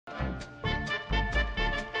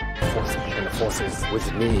and the Force is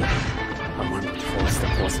with me. I'm one with the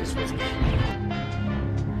Force is with me.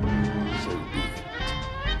 So be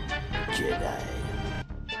it, Jedi.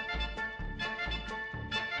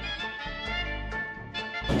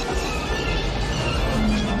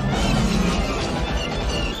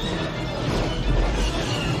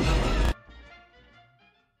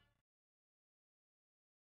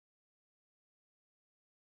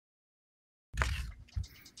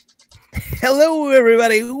 Hello,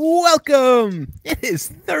 everybody. Welcome. It is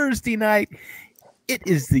Thursday night. It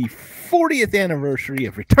is the 40th anniversary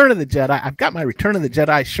of Return of the Jedi. I've got my Return of the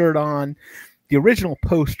Jedi shirt on. The original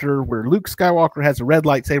poster where Luke Skywalker has a red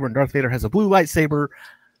lightsaber and Darth Vader has a blue lightsaber.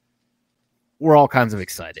 We're all kinds of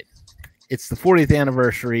excited. It's the 40th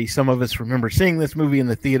anniversary. Some of us remember seeing this movie in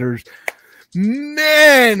the theaters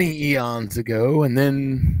many eons ago, and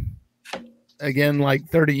then again like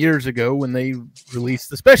 30 years ago when they released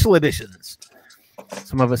the special editions.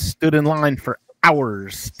 Some of us stood in line for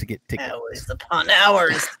hours to get tickets. Hours upon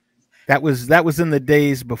hours. That was in the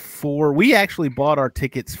days before we actually bought our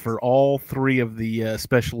tickets for all three of the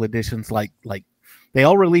special editions. Like they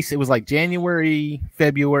all released. It was like January,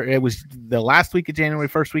 February. It was the last week of January,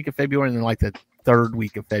 first week of February, and then like the third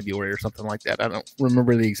week of February or something like that. I don't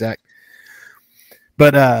remember the exact.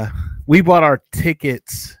 But we bought our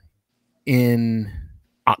tickets in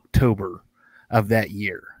October of that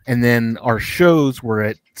year, and then our shows were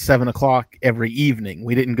at 7:00 every evening.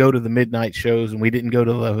 We didn't go to the midnight shows, and we didn't go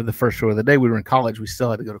to the first show of the day. We were in college. We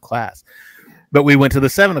still had to go to class, but we went to the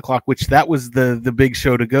 7:00, which that was the big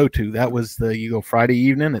show to go to. That was you go Friday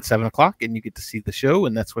evening at 7:00 and you get to see the show,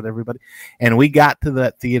 and that's what everybody. And we got to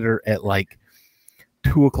that theater at like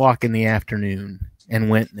 2:00 in the afternoon and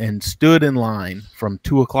went and stood in line from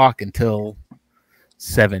 2:00 until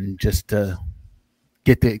 7 just to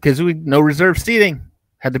get because we no reserve seating.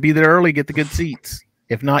 Had to be there early, get the good seats.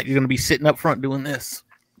 If not, you're going to be sitting up front doing this.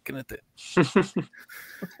 Looking at that.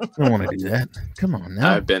 I don't want to do that. Come on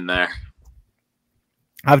now. I've been there.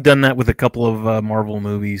 I've done that with a couple of Marvel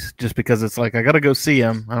movies just because it's like I got to go see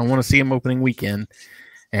them. I don't want to see them opening weekend,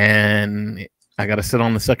 and I got to sit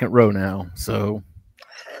on the second row now. So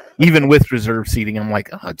even with reserve seating, I'm like,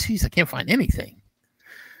 oh, geez, I can't find anything.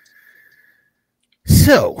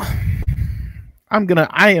 So I'm gonna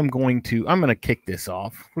kick this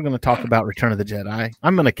off. We're gonna talk about Return of the Jedi.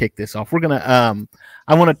 I'm gonna kick this off. We're gonna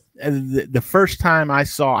the first time I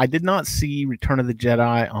did not see Return of the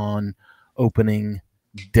Jedi on opening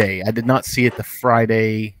day. I did not see it the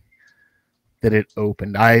Friday that it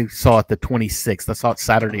opened. I saw it the 26th. I saw it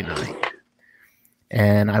Saturday night,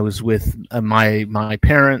 and I was with my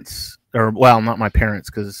parents, or well, not my parents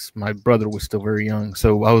because my brother was still very young.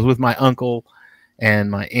 So I was with my uncle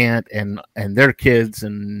and my aunt and their kids,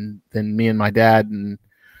 and then me and my dad, and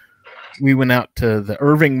we went out to the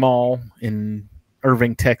Irving Mall in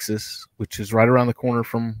Irving, Texas, which is right around the corner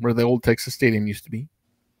from where the old Texas Stadium used to be.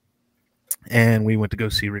 And we went to go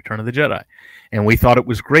see Return of the Jedi, and we thought it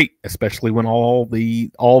was great, especially when all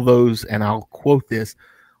those, and I'll quote this,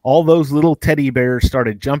 all those little teddy bears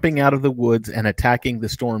started jumping out of the woods and attacking the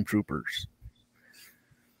stormtroopers.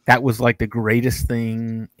 That was like the greatest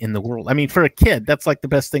thing in the world. I mean, for a kid, that's like the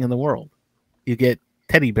best thing in the world. You get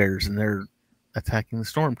teddy bears and they're attacking the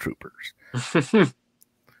stormtroopers.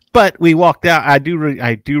 But we walked out. I do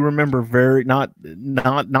remember very not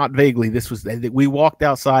vaguely. We walked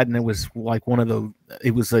outside and it was like one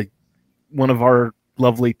of our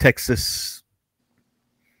lovely Texas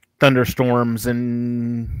thunderstorms,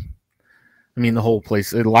 and I mean the whole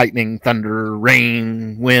place, lightning, thunder,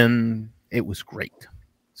 rain, wind. It was great.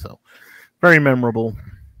 So, very memorable.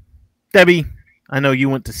 Debbie, I know you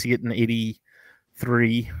went to see it in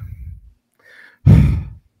 83.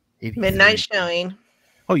 Midnight showing.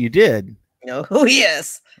 Oh, you did? Oh,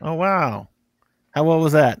 yes. Oh, wow. How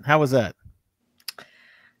was that?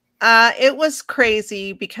 It was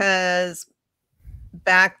crazy because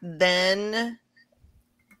back then,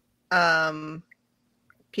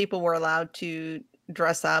 people were allowed to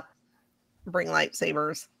dress up, bring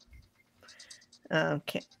lightsabers.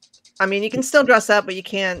 I mean, you can still dress up, but you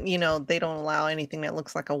can't, they don't allow anything that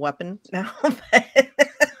looks like a weapon now.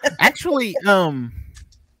 Actually,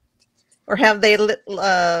 or have they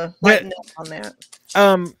lightened up on that?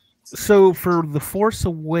 So for The Force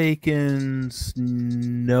Awakens,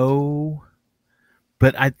 no,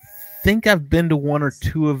 but I think I've been to one or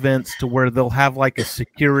two events to where they'll have like a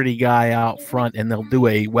security guy out front and they'll do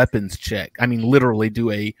a weapons check. I mean, literally do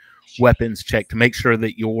a weapons check to make sure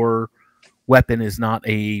that your weapon is not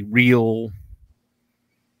a real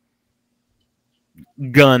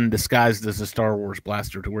gun disguised as a Star Wars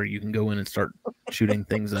blaster to where you can go in and start shooting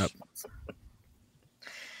things up.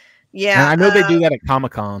 Yeah, And I know they do that at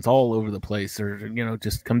Comic Cons all over the place, or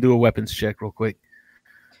just come do a weapons check real quick.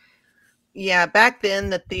 Yeah, back then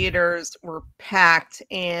the theaters were packed,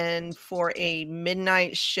 and for a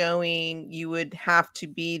midnight showing, you would have to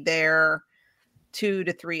be there 2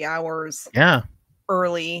 to 3 hours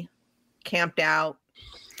early, camped out.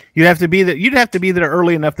 You'd have to be there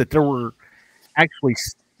early enough that there were actually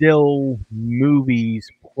still movies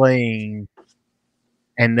playing,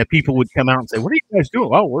 and the people would come out and say, "What are you guys doing?"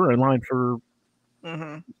 "Oh, we're in line for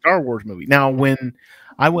Star Wars movie." Now, when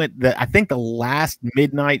I went, I think the last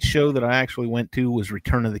midnight show that I actually went to was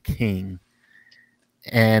Return of the King,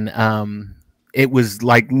 and it was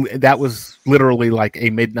like that was literally like a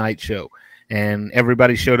midnight show, and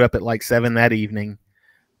everybody showed up at like 7 that evening.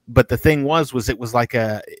 But the thing was it was like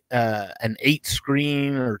an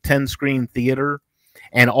 8-screen or 10-screen theater,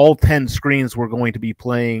 and all 10 screens were going to be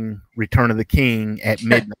playing Return of the King at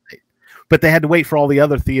midnight. But they had to wait for all the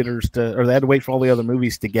other theaters they had to wait for all the other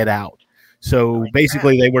movies to get out. So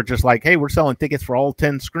basically, they were just like, "Hey, we're selling tickets for all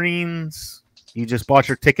 10 screens. You just bought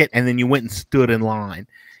your ticket, and then you went and stood in line."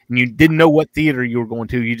 And you didn't know what theater you were going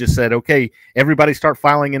to. You just said, "Okay, everybody start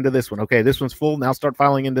filing into this one. Okay, this one's full. Now start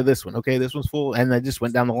filing into this one. Okay, this one's full." And they just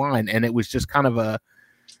went down the line. And it was just kind of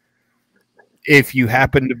if you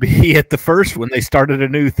happen to be at the first when they started a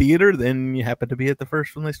new theater, then you happen to be at the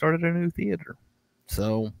first when they started a new theater.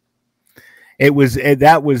 So that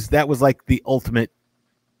was like the ultimate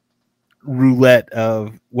roulette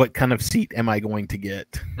of what kind of seat am I going to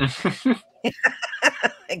get.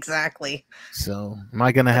 Exactly. So am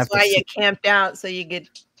I going to have to? That's why you camped out, so you could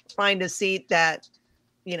find a seat that,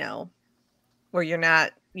 where you're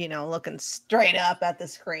not, looking straight up at the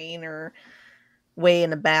screen or way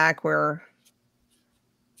in the back where,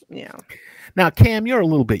 Now, Cam, you're a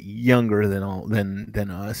little bit younger than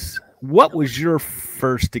us. What was your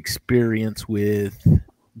first experience with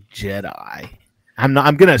Jedi? I'm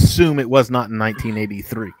going to assume it was not in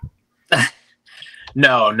 1983.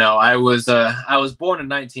 No. I was born in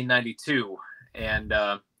 1992, and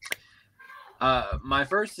my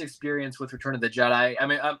first experience with Return of the Jedi. I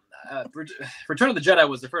mean, Return of the Jedi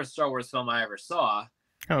was the first Star Wars film I ever saw.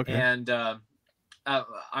 Okay. And I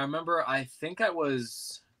remember, I think I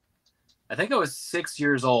was 6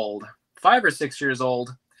 years old, 5 or 6 years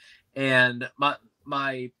old, and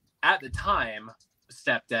my at the time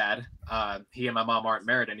stepdad, he and my mom aren't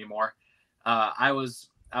married anymore. I was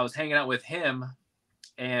hanging out with him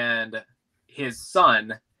and his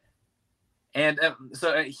son, and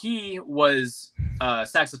so he was a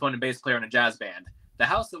saxophone and bass player in a jazz band. The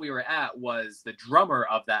house that we were at was the drummer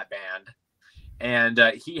of that band, and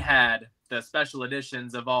he had the special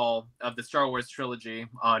editions of all of the Star Wars trilogy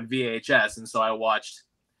on VHS, and so I watched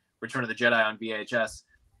Return of the Jedi on VHS.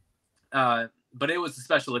 But it was a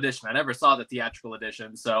special edition. I never saw the theatrical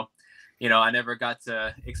edition, so I never got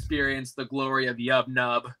to experience the glory of Yub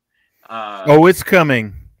Nub. It's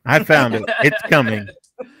coming. I found it. It's coming.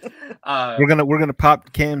 We're gonna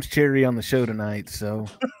pop Cam's cherry on the show tonight. So,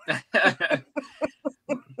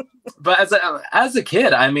 but as a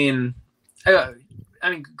kid, I mean,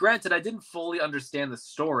 granted, I didn't fully understand the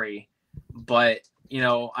story, but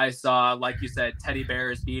I saw, like you said, teddy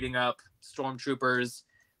bears beating up stormtroopers,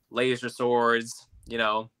 laser swords,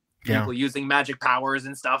 people using magic powers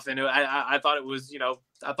and stuff, and I thought it was,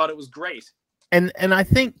 I thought it was great. And I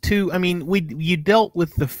think too. I mean, you dealt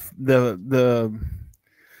with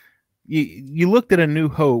you looked at A New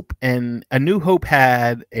Hope, and A New Hope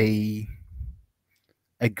had a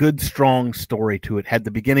good, strong story to it. Had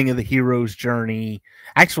the beginning of the hero's journey.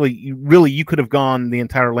 Actually, you could have gone the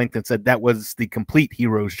entire length and said that was the complete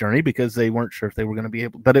hero's journey, because they weren't sure if they were going to be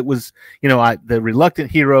able. But it was, the reluctant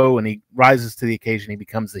hero, and he rises to the occasion. He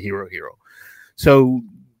becomes the hero. So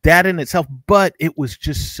that in itself, but it was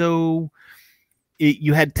just so.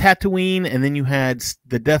 You had Tatooine, and then you had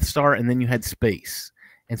the Death Star, and then you had space,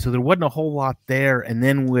 and so there wasn't a whole lot there. And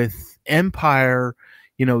then with Empire,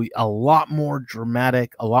 a lot more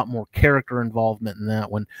dramatic, a lot more character involvement in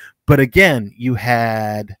that one. But again, you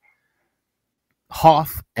had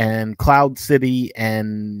Hoth and Cloud City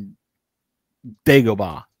and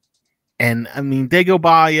Dagobah. And I mean,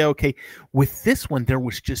 Dagobah, okay. With this one, there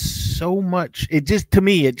was just so much. It just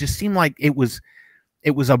seemed like it was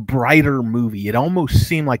a brighter movie. It almost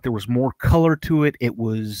seemed like there was more color to it. It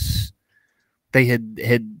was, they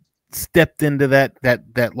had stepped into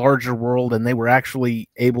that larger world, and they were actually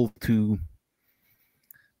able to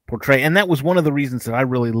portray. And that was one of the reasons that I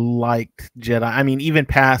really liked Jedi. I mean, even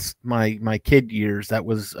past my kid years, that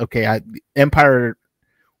was okay. Empire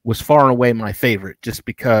was far and away my favorite, just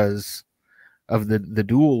because of the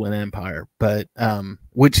duel in Empire, but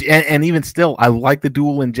which and even still, I like the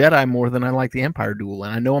duel in Jedi more than I like the Empire duel,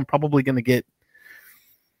 and I know I'm probably going to get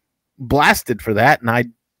blasted for that, and I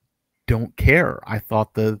don't care. I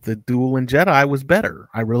thought the duel in Jedi was better.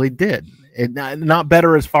 I really did. It not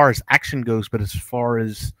better as far as action goes, but as far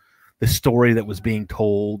as the story that was being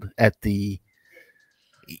told at the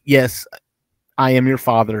yes, I am your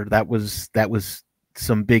father. That was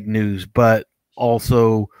some big news, but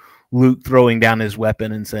also Luke throwing down his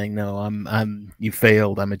weapon and saying, "No, I'm you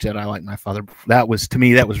failed. I'm a Jedi like my father." That was, to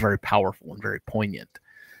me, that was very powerful and very poignant.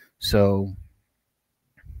 So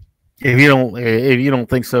if you don't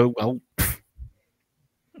think so, well,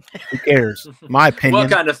 who cares? My opinion.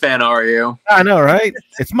 What kind of fan are you? I know, right?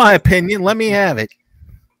 It's my opinion. Let me have it.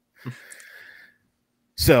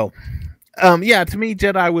 So, yeah, to me,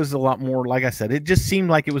 Jedi was a lot more, like I said, it just seemed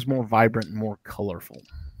like it was more vibrant and more colorful.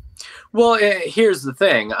 Well, here's the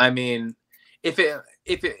thing. I mean, if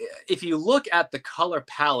you look at the color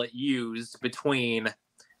palette used between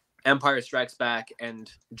Empire Strikes Back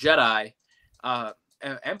and Jedi,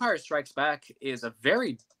 Empire Strikes Back is a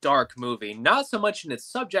very dark movie. Not so much in its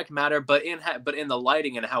subject matter, but in the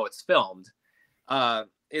lighting and how it's filmed. A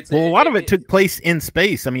lot of it took place in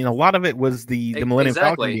space. I mean, a lot of it was the Millennium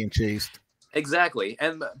Falcon being chased. Exactly,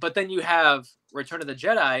 but then you have Return of the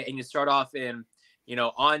Jedi, and you start off in,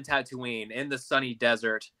 on Tatooine in the sunny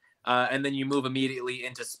desert, and then you move immediately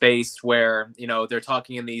into space where they're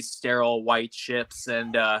talking in these sterile white ships,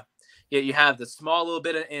 and you have the small little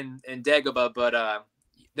bit in Dagobah, but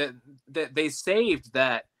they saved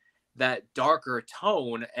that darker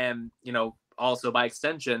tone, and also by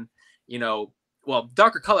extension,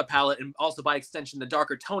 darker color palette, and also by extension the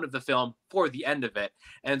darker tone of the film for the end of it.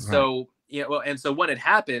 And so so when it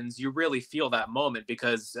happens, you really feel that moment,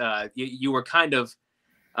 because you were kind of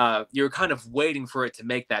waiting for it to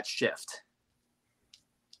make that shift.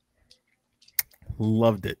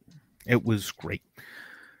 Loved it. It was great.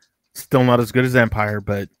 Still not as good as Empire,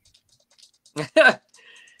 but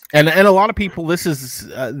and a lot of people, this is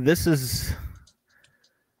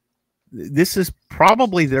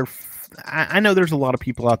probably their. I know there's a lot of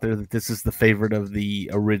people out there that this is the favorite of the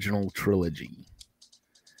original trilogy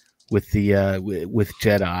with the with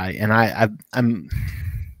Jedi, and I'm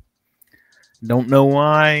don't know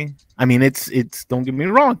why. I mean, it's don't get me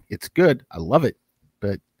wrong, it's good. I love it,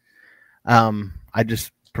 but I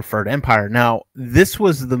just preferred Empire. Now, this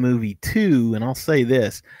was the movie too, and I'll say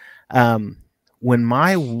this: when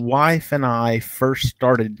my wife and I first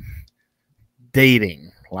started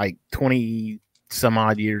dating, like 20 some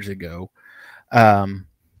odd years ago, one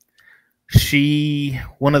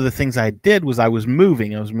of the things I did was I was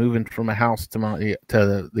moving from a house to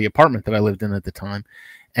the apartment that I lived in at the time,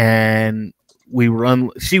 and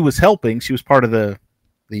she was helping. She was part of the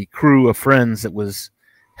crew of friends that was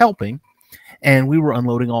helping, and we were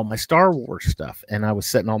unloading all my Star Wars stuff, and I was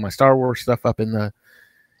setting all my Star Wars stuff up in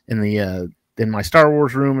my Star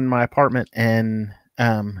Wars room in my apartment, and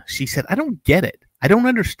she said, "I don't get it. I don't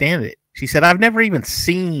understand it." She said, "I've never even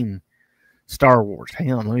seen Star Wars."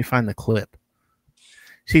 Hang on, let me find the clip.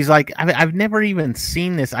 She's like, I've never even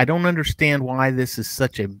seen this. I don't understand why this is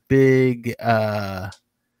such a big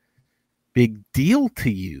deal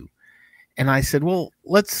to you. And I said, "Well,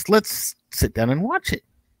 let's sit down and watch it,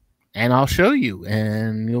 and I'll show you,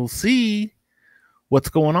 and you'll see what's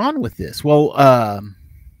going on with this." Well,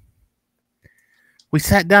 we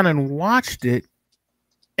sat down and watched it,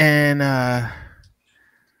 and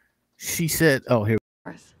she said, "Oh, here."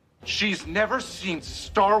 She's never seen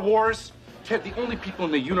Star Wars. Ted, the only people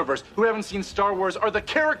in the universe who haven't seen Star Wars are the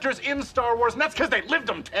characters in Star Wars, and that's because they lived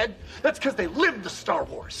them, Ted. That's because they lived the Star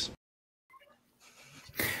Wars.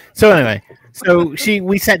 So anyway,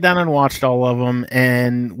 we sat down and watched all of them,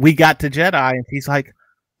 and we got to Jedi, and he's like,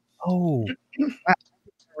 "Oh, I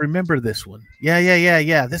remember this one.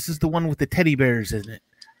 Yeah. This is the one with the teddy bears, isn't it?"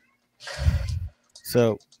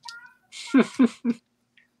 So,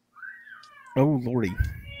 oh Lordy,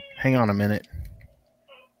 hang on a minute.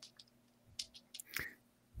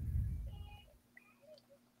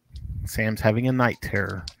 Sam's having a night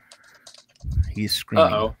terror. He's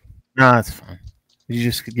screaming. Uh-oh. No, it's fine.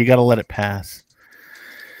 You got to let it pass.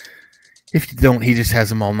 If you don't, he just has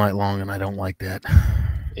them all night long, and I don't like that.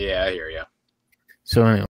 Yeah, I hear you. So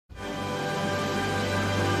anyway.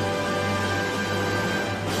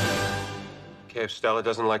 Okay, if Stella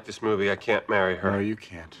doesn't like this movie, I can't marry her. No, you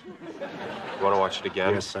can't. You want to watch it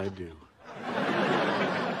again? Yes, I do.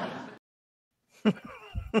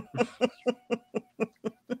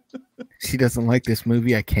 She doesn't like this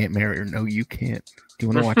movie, I can't marry her. No, you can't. Do you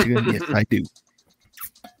want to watch it again? Yes, I do.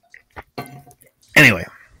 Anyway,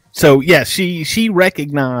 So yeah, she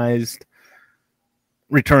recognized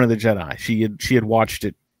Return of the Jedi. She had watched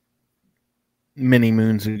it many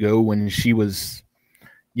moons ago when she was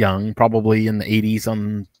young, probably in the 80s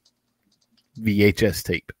on VHS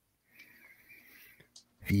tape.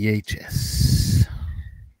 VHS.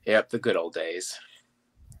 Yep, the good old days.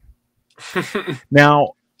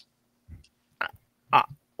 Now,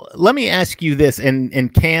 let me ask you this,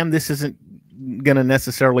 and Cam, this isn't going to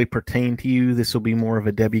necessarily pertain to you. This will be more of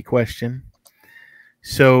a Debbie question.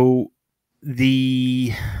 So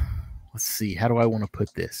let's see, how do I want to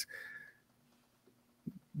put this?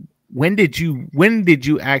 When did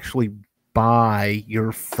you actually buy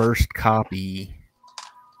your first copy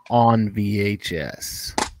on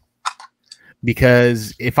VHS?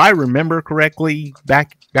 Because if I remember correctly,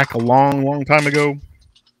 back a long time ago,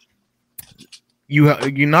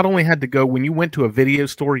 you not only had to go when you went to a video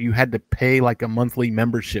store, you had to pay like a monthly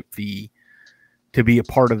membership fee to be a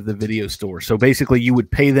part of the video store. So basically, you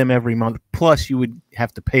would pay them every month, plus you would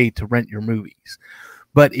have to pay to rent your movies.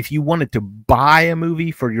 But if you wanted to buy a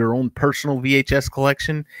movie for your own personal VHS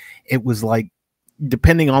collection, it was like,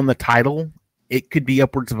 depending on the title, it could be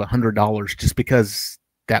upwards of $100 just because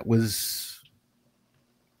that was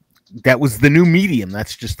the new medium.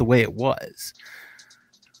 That's just the way it was.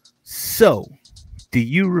 So, do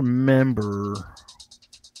you remember?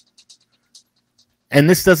 And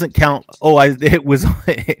this doesn't count. Oh, it was on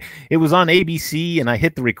ABC, and I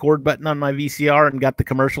hit the record button on my VCR and got the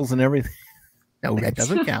commercials and everything. No, that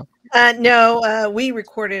doesn't count. No, we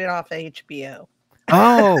recorded it off HBO.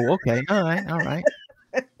 Oh, okay. All right.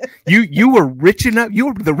 You were rich enough. You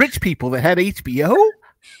were the rich people that had HBO.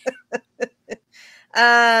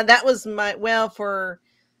 That was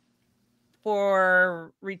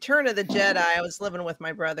for Return of the Jedi. I was living with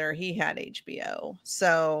my brother. He had HBO,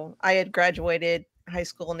 so I had graduated high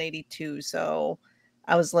school in '82. So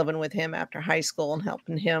I was living with him after high school and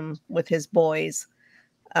helping him with his boys.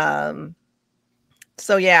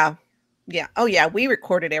 So yeah. Oh yeah, we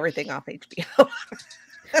recorded everything off HBO.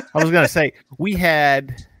 I was gonna say we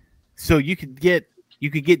had, so you could get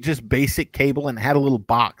just basic cable, and it had a little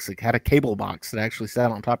box. It had a cable box that actually sat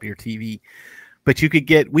on top of your TV. But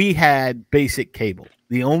we had basic cable.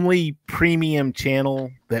 The only premium channel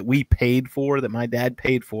that we paid for, that my dad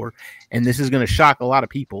paid for, and this is going to shock a lot of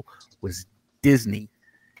people, was Disney.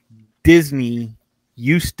 Disney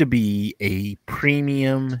used to be a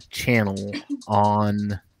premium channel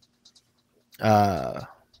on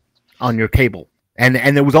your cable. And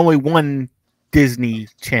there was only one Disney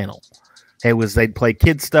channel. They'd play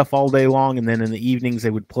kids stuff all day long, and then in the evenings they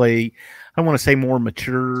would play, I want to say more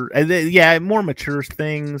mature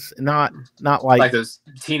things, not like those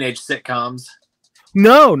teenage sitcoms.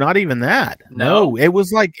 No, not even that. No, it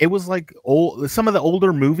was like some of the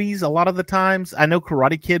older movies. A lot of the times, I know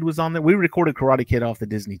Karate Kid was on there. We recorded Karate Kid off the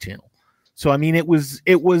Disney Channel, so I mean, it was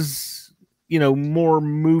more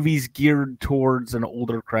movies geared towards an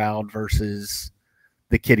older crowd versus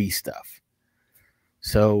the kiddie stuff.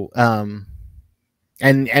 So, and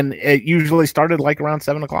it usually started like around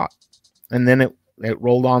 7:00, and then it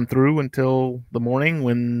rolled on through until the morning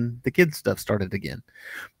when the kids stuff started again.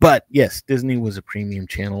 But yes, Disney was a premium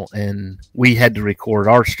channel, and we had to record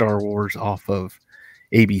our Star Wars off of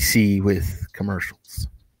ABC with commercials.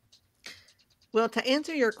 Well, to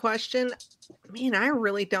answer your question, I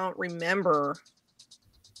really don't remember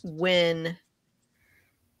when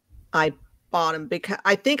I bought them, because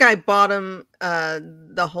I think I bought them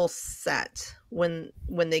the whole set when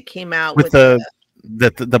they came out with the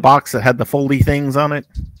box that had the foldy things on it.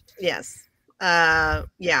 Yes.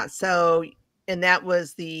 Yeah. So, and that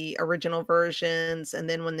was the original versions, and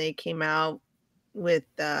then when they came out with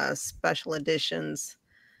special editions,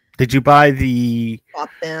 did you buy bought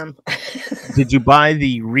them? Did you buy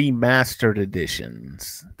the remastered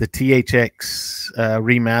editions, the THX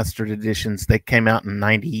remastered editions? They came out in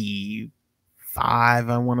 '95,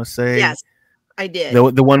 I want to say. Yes, I did.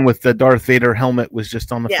 The one with the Darth Vader helmet was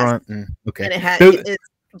just on the front, and okay, and it's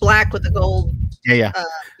black with the gold. Yeah.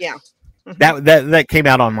 Yeah. Mm-hmm. That came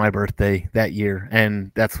out on my birthday that year,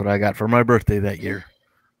 and that's what I got for my birthday that year.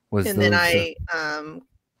 Then I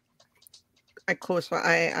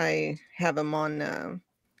have them on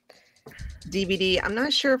DVD. I'm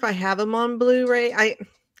not sure if I have them on Blu-ray. I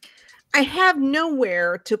have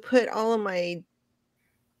nowhere to put all of my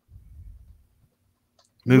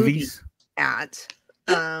movies at.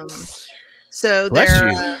 So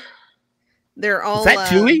they're all. Is that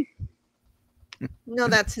Chewie? No,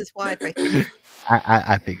 that's his wife. I think.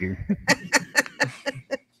 I figured.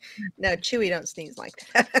 No, Chewie don't sneeze like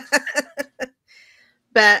that.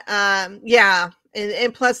 But yeah,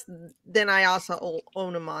 And plus, then I also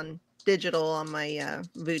own them on digital on my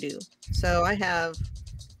Vudu. So I have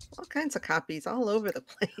all kinds of copies all over the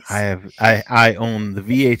place. I own the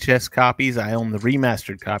VHS copies. I own the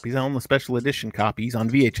remastered copies. I own the special edition copies on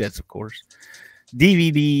VHS, of course.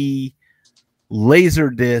 DVD,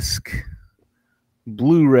 Laserdisc,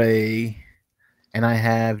 Blu-ray, and I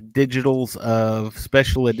have digitals of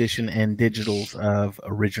special edition and digitals of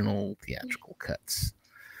original theatrical cuts.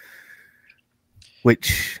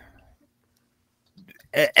 Which,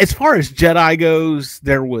 as far as Jedi goes,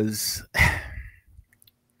 there wasn't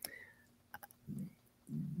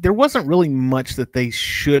really much that they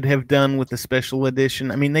should have done with the special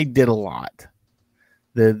edition. I mean, they did a lot.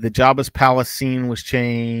 The Jabba's palace scene was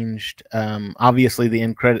changed. Obviously, the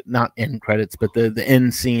not end credits, but the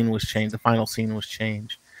end scene was changed. The final scene was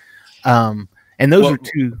changed. And those are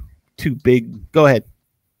two big. Go ahead.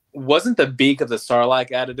 Wasn't the beak of the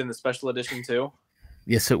Sarlacc added in the special edition too?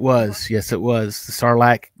 Yes, it was. Yes, it was. The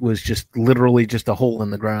Sarlacc was just literally just a hole in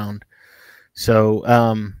the ground. So,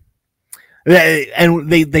 and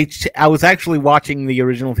I was actually watching the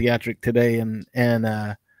original theatric today, and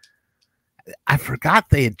I forgot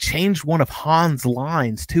they had changed one of Han's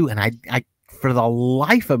lines too, and I for the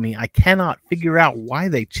life of me, I cannot figure out why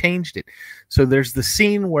they changed it. So there's the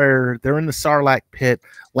scene where they're in the Sarlacc pit,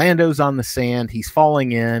 Lando's on the sand, he's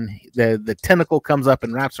falling in, the tentacle comes up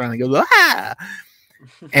and wraps around and goes, ah!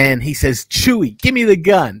 And he says, Chewie, give me the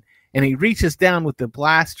gun. And he reaches down with the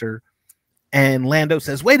blaster, and Lando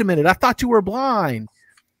says, wait a minute, I thought you were blind.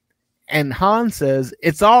 And Han says,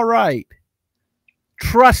 it's all right.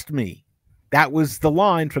 Trust me. That was the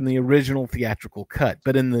line from the original theatrical cut.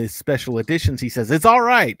 But in the special editions, he says, it's all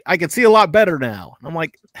right. I can see a lot better now. And I'm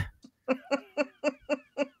like,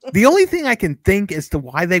 the only thing I can think as to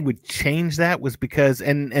why they would change that was because,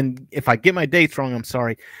 and if I get my dates wrong, I'm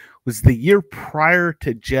sorry, was the year prior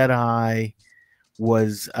to Jedi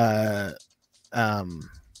was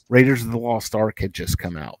Raiders of the Lost Ark had just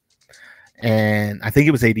come out. And I think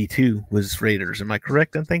it was 82 was Raiders. Am I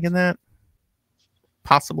correct in thinking that?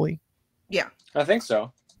 Possibly. Yeah, I think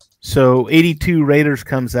so. So 82 Raiders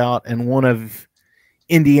comes out, and one of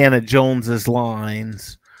Indiana Jones's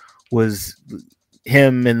lines was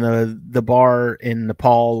him in the bar in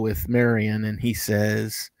Nepal with Marion, and he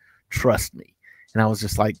says, trust me. And I was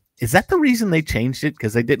just like, is that the reason they changed it?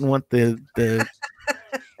 Because they didn't want the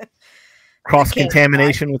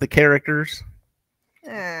cross-contamination with the characters?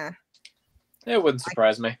 Eh. It wouldn't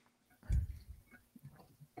surprise me.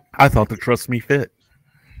 I thought the trust me fit.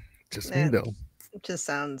 Just me, though. It just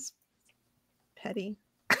sounds petty.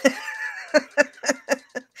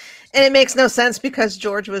 And it makes no sense because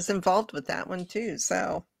George was involved with that one too.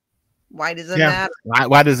 So why does it matter?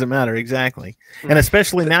 Why does it matter? Exactly. And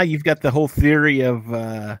especially now you've got the whole theory of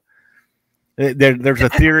there's a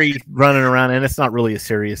theory running around, and it's not really a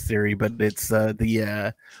serious theory, but it's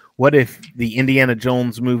what if the Indiana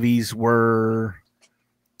Jones movies were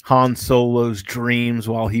Han Solo's dreams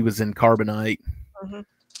while he was in Carbonite? Mm-hmm.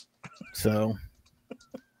 So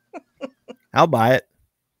I'll buy it.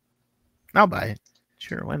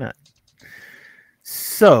 Sure, why not?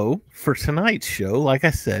 So for tonight's show, like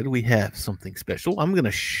I said, we have something special. I'm going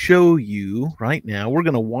to show you right now. We're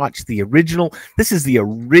going to watch the original. This is the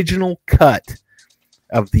original cut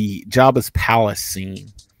of the Jabba's palace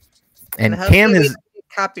scene. And Cam is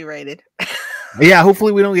copyrighted. Yeah,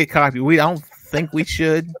 hopefully we don't get copyrighted. I don't think we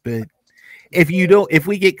should, but if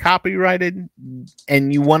we get copyrighted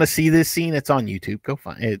and you want to see this scene, it's on YouTube. Go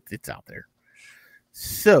find it. It's out there.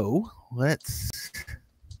 So let's.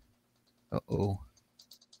 Uh-oh.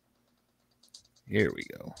 Here we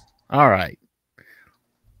go. All right.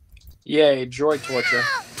 Yay, droid torture.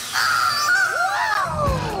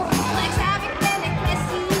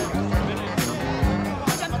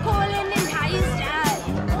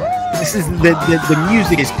 This is the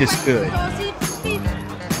music is just good.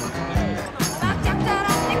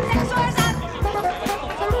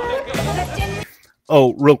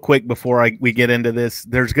 Oh, real quick before we get into this,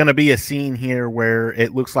 there's going to be a scene here where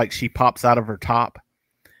it looks like she pops out of her top,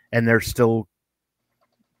 and there's still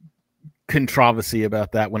controversy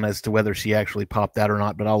about that one as to whether she actually popped out or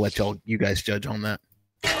not, but I'll let you guys judge on that.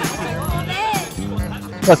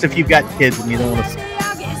 Plus, if you've got kids and you don't want to,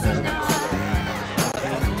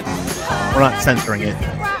 we're not censoring it.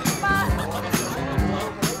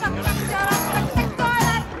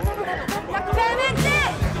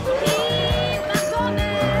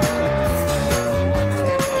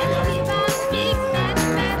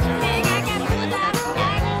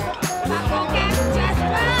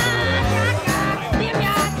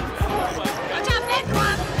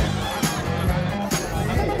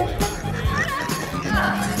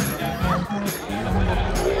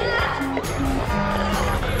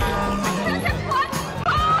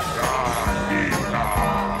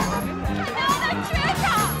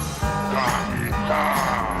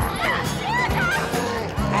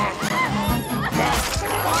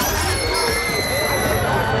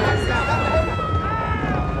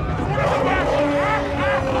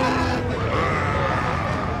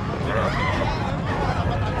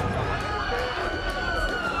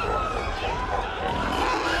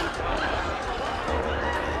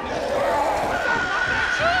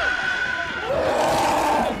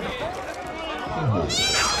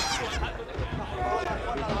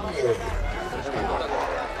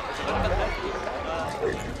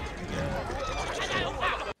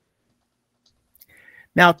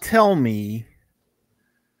 Now tell me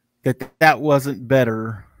that wasn't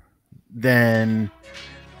better than.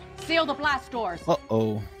 Seal the blast doors.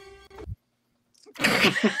 Uh-oh.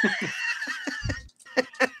 I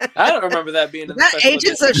don't remember that being in the That special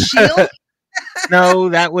Agents edition. of Shield. No,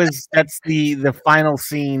 that's the final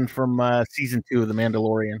scene from season 2 of The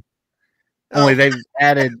Mandalorian. Only they've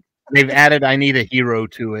added I need a hero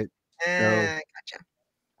to it. Gotcha.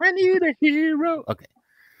 I need a hero. Okay.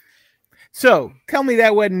 So tell me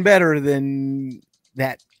that wasn't better than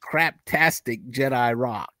that craptastic Jedi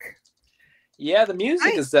rock. Yeah, the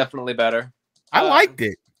music is definitely better. I liked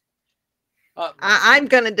it. I'm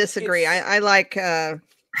going to disagree. I like the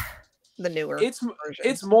newer version.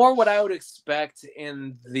 It's more what I would expect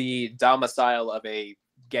in the domicile of a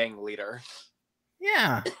gang leader.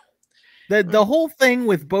 Yeah. The whole thing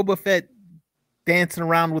with Boba Fett dancing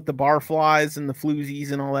around with the barflies and the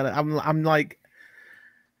floozies and all that. I'm like,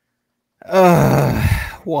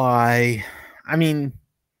 why? I mean,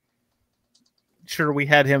 sure, we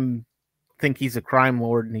had him think he's a crime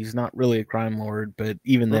lord and he's not really a crime lord, but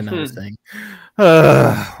even then I was saying,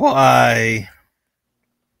 why?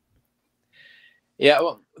 Yeah,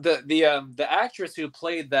 well, the actress who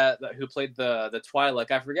played the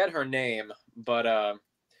Twi'lek, I forget her name, but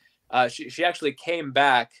she actually came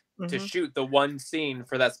back to shoot the one scene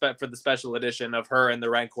for for the special edition of her in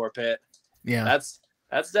the Rancor pit. Yeah,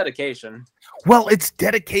 that's dedication. Well, it's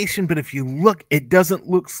dedication, but if you look, it doesn't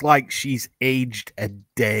look like she's aged a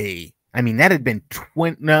day. I mean, that had been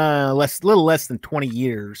little less than 20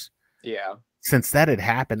 years. Yeah. Since that had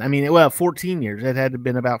happened. I mean, 14 years. It had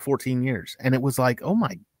been about 14 years. And it was like, oh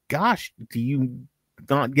my gosh, do you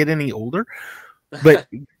not get any older? But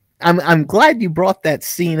I'm glad you brought that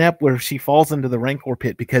scene up where she falls into the Rancor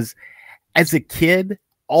pit, because as a kid,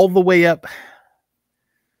 all the way up,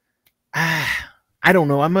 I don't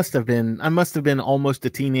know. I must have been almost a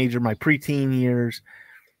teenager, my preteen years.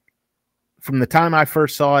 From the time I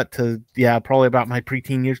first saw it to, probably about my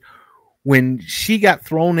preteen years, when she got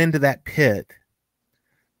thrown into that pit,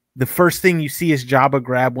 the first thing you see is Jabba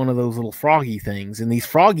grab one of those little froggy things, and these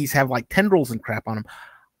froggies have like tendrils and crap on them.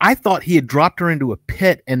 I thought he had dropped her into a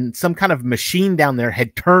pit and some kind of machine down there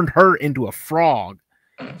had turned her into a frog,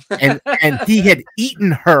 and he had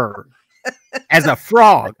eaten her as a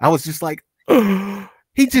frog. I was just like, oh,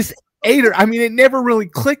 he just ate her. I mean, it never really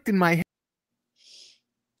clicked in my head.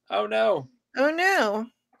 Oh no. Oh no.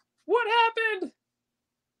 What happened?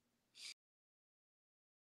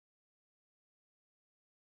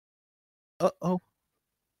 Uh-oh.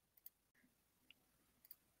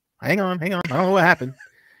 Hang on. I don't know what happened.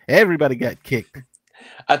 Everybody got kicked.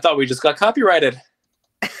 I thought we just got copyrighted.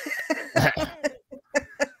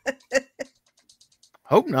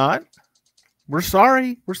 Hope not. We're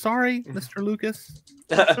sorry, Mr. Lucas.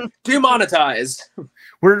 Demonetized.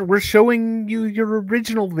 We're showing you your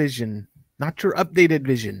original vision, not your updated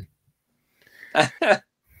vision.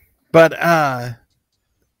 But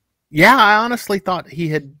yeah, I honestly thought he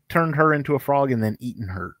had turned her into a frog and then eaten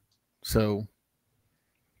her. So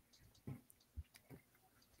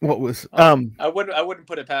what was I wouldn't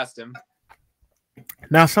put it past him.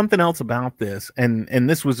 Now something else about this, and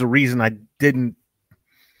this was the reason I didn't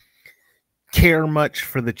care much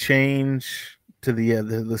for the change to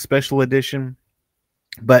the special edition,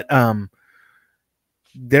 but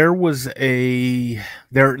there is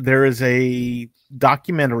a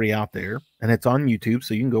documentary out there, and it's on YouTube,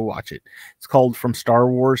 so you can go watch it. It's called From Star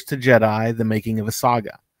Wars to Jedi: The Making of a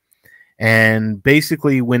Saga. And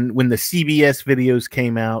basically, when the CBS videos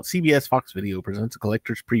came out, CBS Fox Video presents a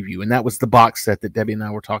collector's preview, and that was the box set that Debbie and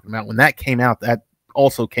I were talking about. When that came out, that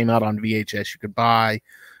also came out on VHS. You could buy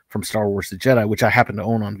From Star Wars to Jedi, which I happen to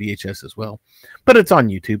own on VHS as well. But it's on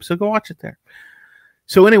YouTube, so go watch it there.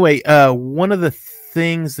 So anyway, one of the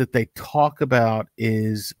things that they talk about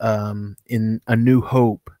is in A New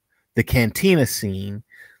Hope, the Cantina scene,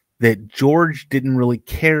 that George didn't really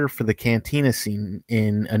care for the Cantina scene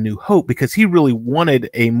in A New Hope because he really wanted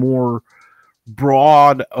a more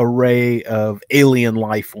broad array of alien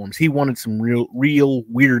life forms. He wanted some real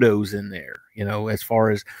weirdos in there, as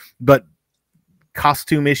far as, but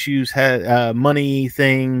costume issues had money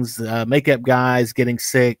things, makeup guys getting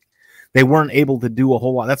sick. They weren't able to do a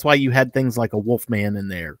whole lot. That's why you had things like a Wolfman in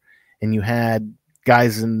there, and you had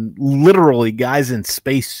literally guys in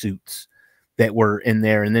space suits that were in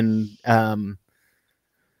there. And then,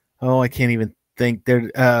 I can't even think.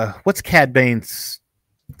 What's Cad Bane's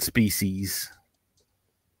species?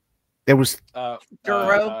 There was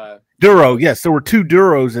Duro. Duro, yes, there were 2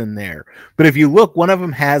 Duros in there. But if you look, one of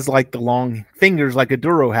them has like the long fingers like a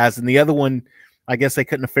Duro has, and the other one I guess they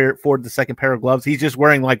couldn't afford the second pair of gloves. He's just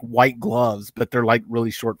wearing like white gloves, but they're like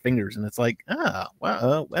really short fingers. And it's like,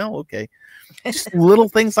 well, okay. Just little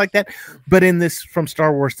things like that. But in this From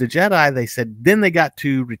Star Wars to Jedi, they said then they got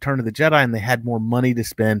to Return of the Jedi and they had more money to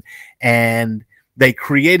spend. And they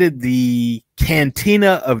created the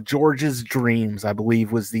Cantina of George's Dreams, I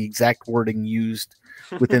believe was the exact wording used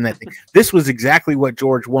within that thing. This was exactly what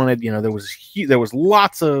George wanted. You know, there was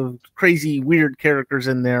lots of crazy, weird characters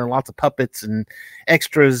in there, lots of puppets and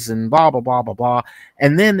extras and blah, blah, blah, blah, blah.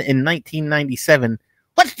 And then in 1997,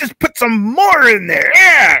 let's just put some more in there.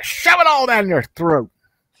 Yeah, shove it all down your throat.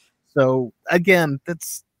 So again,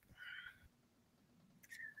 that's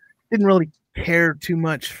didn't really care too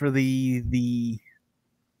much for the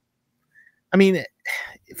I mean,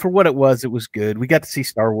 for what it was good. We got to see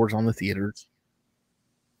Star Wars on the theaters.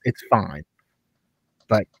 It's fine.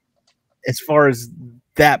 But as far as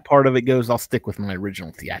that part of it goes, I'll stick with my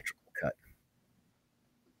original theatrical cut.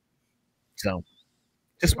 So,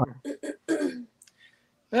 just fine.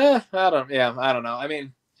 I don't know. I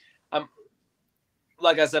mean,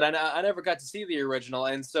 like I said, I never got to see the original,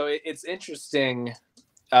 and so it's interesting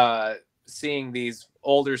seeing these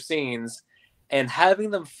older scenes and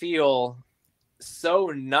having them feel so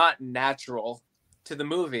not natural to the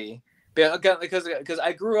movie, because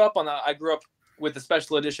I grew up with the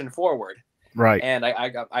special edition forward, right? And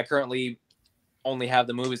I currently only have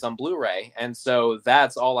the movies on Blu-ray, and so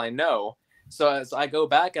that's all I know. So as I go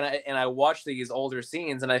back and I watch these older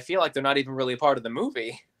scenes, and I feel like they're not even really part of the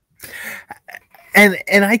movie.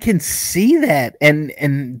 And I can see that,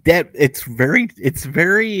 and that it's very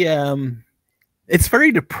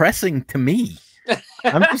depressing to me.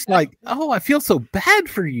 I'm just like, oh, I feel so bad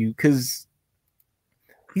for you because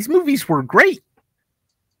these movies were great,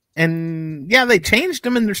 and yeah, they changed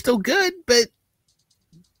them and they're still good, but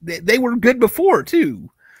they were good before too.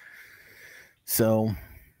 So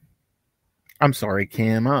I'm sorry,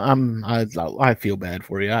 Cam. I feel bad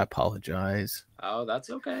for you. I apologize. Oh, that's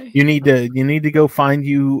okay. You need to go find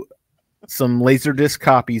you some Laserdisc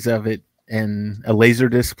copies of it and a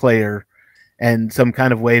Laserdisc player and some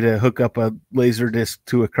kind of way to hook up a Laserdisc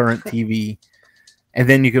to a current TV, and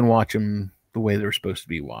then you can watch them the way they're supposed to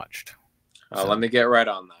be watched. Oh, so. Let me get right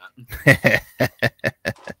on that.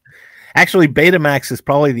 Actually, Betamax is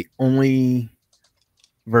probably the only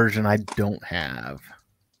version I don't have.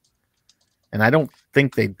 And I don't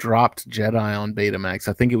think they dropped Jedi on Betamax.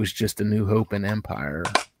 I think it was just A New Hope and Empire.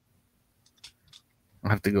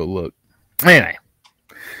 I'll have to go look. Anyway.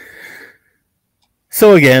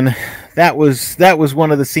 So again, that was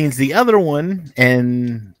one of the scenes. The other one,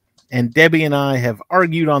 and Debbie and I have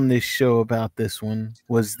argued on this show about this one,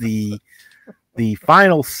 was the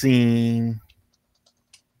final scene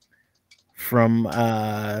from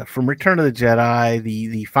Return of the Jedi,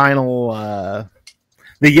 the final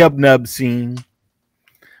the Yub Nub scene.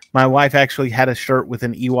 My wife actually had a shirt with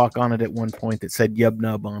an Ewok on it at one point that said Yub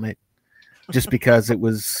Nub on it, just because it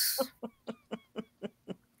was.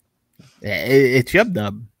 It's Yub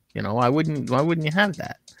Nub, you know. Why wouldn't you have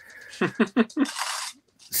that?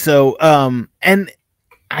 So, and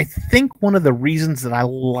I think one of the reasons that I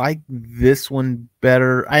like this one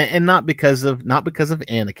better, and not because of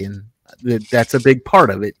Anakin, that's a big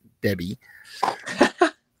part of it, Debbie.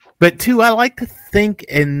 But two, I like to think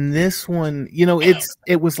in this one, you know,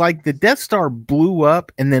 it was like the Death Star blew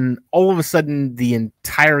up, and then all of a sudden the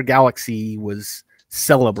entire galaxy was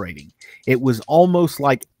celebrating. It was almost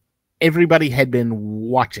like everybody had been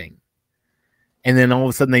watching, and then all of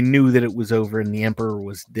a sudden they knew that it was over and the Emperor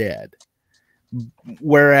was dead.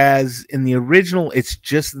 Whereas in the original, it's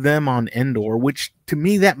just them on Endor, which to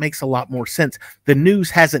me that makes a lot more sense. The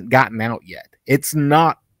news hasn't gotten out yet. It's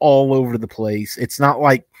not all over the place. It's not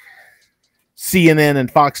like CNN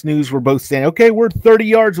and Fox News were both saying, okay, we're 30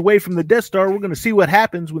 yards away from the Death Star. We're going to see what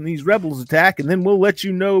happens when these rebels attack, and then we'll let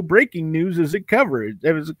you know breaking news as it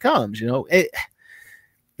comes. You know,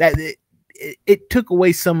 it took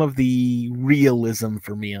away some of the realism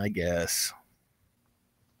for me, I guess.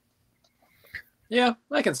 Yeah,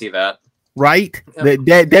 I can see that. Right?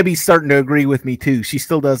 Yep. Debbie's starting to agree with me too. She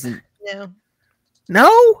still doesn't.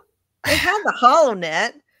 No? They had the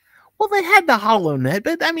HoloNet. Well, they had the HoloNet,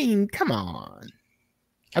 but I mean, come on.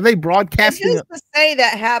 Are they broadcasting? Just to say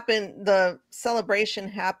that happened, the celebration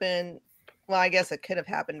happened. Well, I guess it could have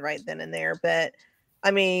happened right then and there, but I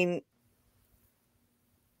mean,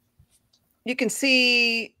 you can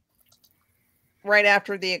see right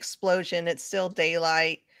after the explosion, it's still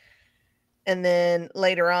daylight. And then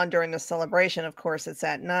later on during the celebration, of course, it's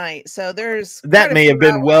at night. So that may have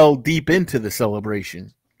been well deep into the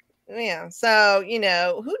celebration. Yeah. So, you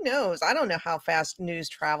know, who knows? I don't know how fast news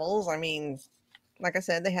travels. I mean, like I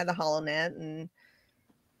said, they had the HoloNet, and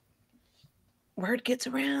word gets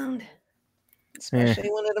around, especially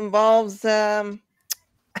when it involves, a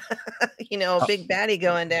big baddie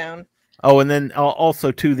going down. Oh, and then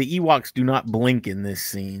also too, the Ewoks do not blink in this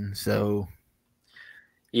scene, so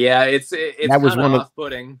yeah, it's That was kind one of of-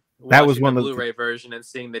 off-putting. that was watching one the of the- Blu-ray version and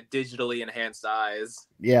seeing the digitally enhanced eyes.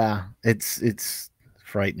 yeah, it's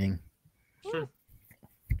frightening.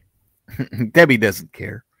 Debbie doesn't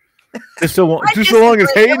care. Just so long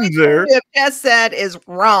as Hayden's there. What Jess said is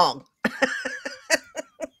wrong.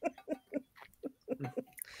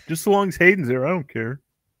 Just so long as Hayden's there, I don't care.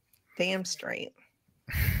 Damn straight.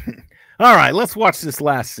 All right, let's watch this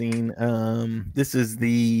last scene. This is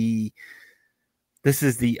the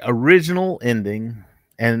original ending,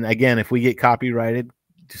 and again, if we get copyrighted,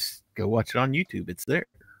 just go watch it on YouTube. It's there.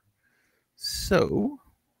 So,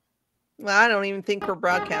 Well, I don't even think we're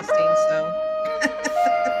broadcasting, so.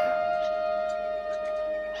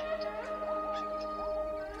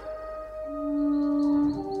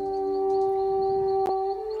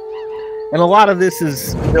 and a lot of this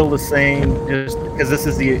is still the same, just because this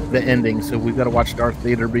is the ending. So we've got to watch Darth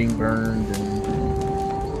Vader being burned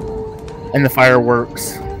and the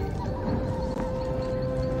fireworks.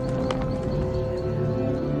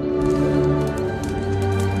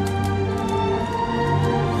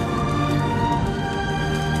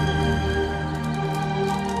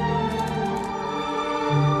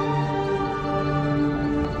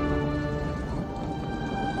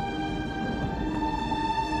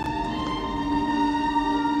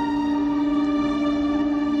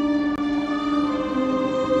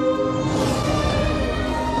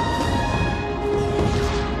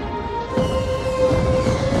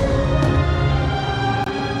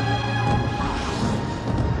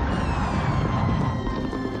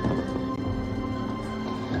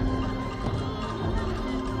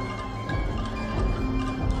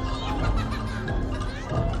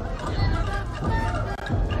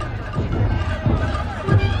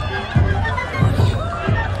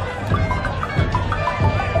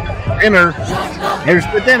 Dinner. Here's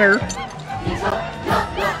the dinner.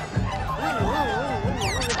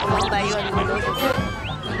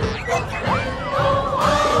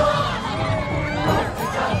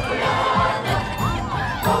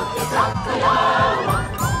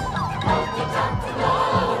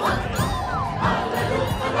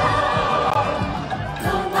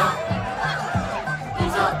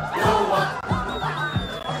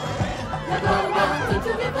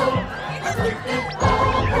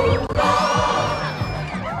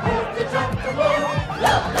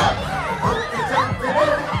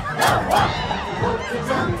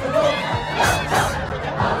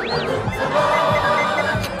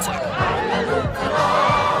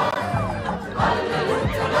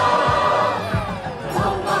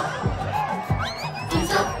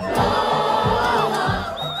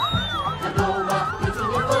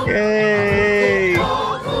 Yay!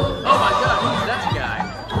 Oh my god, who's that guy?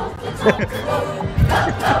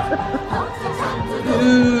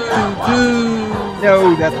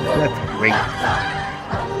 No, that's great.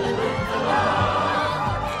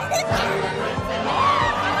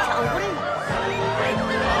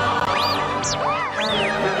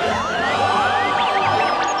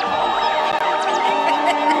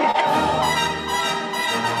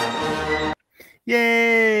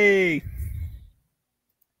 Yay!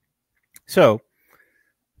 So,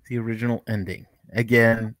 the original ending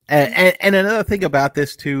again, and another thing about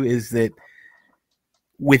this too is that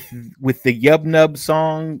with the Yub Nub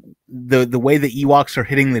song, the way the Ewoks are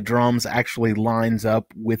hitting the drums actually lines up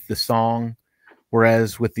with the song,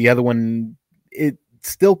 whereas with the other one, it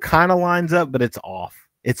still kind of lines up, but it's off.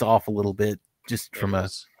 It's off a little bit, just from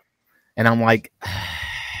us. And I'm like,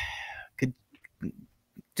 could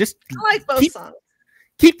just I like both songs.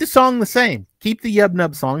 Keep the song the same. Keep the Yub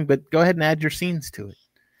Nub song, but go ahead and add your scenes to it.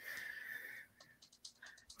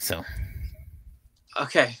 So,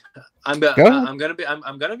 Okay, I'm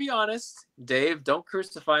gonna be honest, Dave. Don't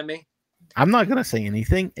crucify me. I'm not gonna say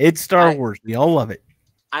anything. It's Star Wars. We all love it.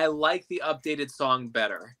 I like the updated song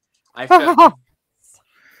better. I felt,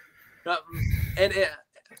 but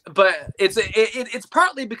it's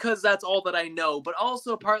partly because that's all that I know, but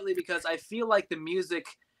also partly because I feel like the music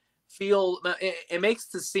it makes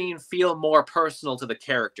the scene feel more personal to the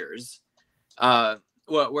characters.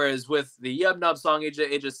 Whereas with the Yub Nub song, it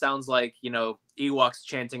just sounds like, Ewoks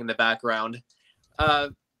chanting in the background.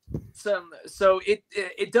 So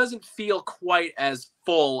it doesn't feel quite as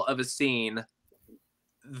full of a scene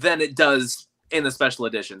than it does in the special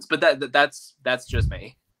editions. But that's just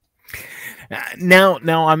me.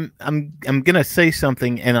 Now I'm gonna say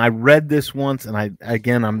something, and I read this once, and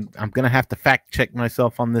I'm gonna have to fact check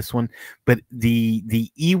myself on this one. But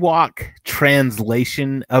the Ewok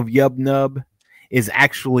translation of Yub Nub is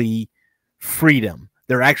actually freedom.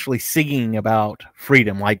 They're actually singing about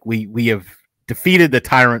freedom, like we have defeated the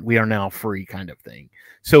tyrant, we are now free, kind of thing.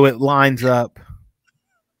 So it lines up.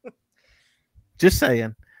 Just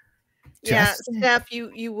saying. Yeah, Just saying. Steph,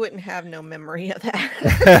 you wouldn't have no memory of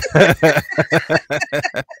that.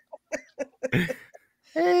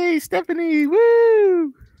 Hey, Stephanie,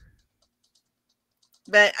 woo!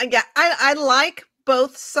 But I like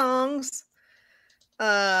both songs.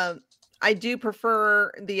 I do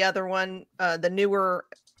prefer the other one, the newer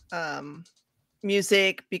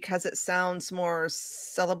music, because it sounds more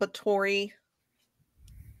celebratory,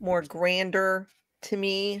 more grander to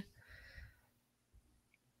me.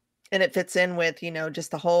 And it fits in with, just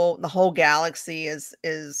the whole galaxy is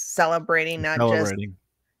celebrating, not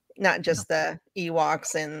just the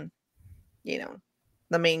Ewoks and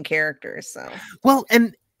the main characters. So well,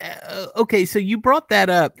 and okay, so you brought that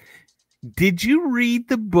up. Did you read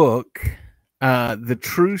the book, The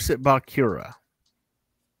Truce at Bakura?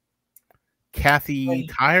 Kathy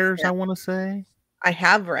Tyers, I want to say. I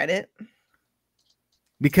have read it.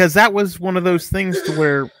 Because that was one of those things to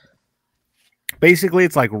where basically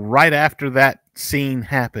it's like right after that scene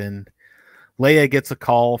happened, Leia gets a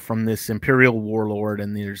call from this Imperial warlord,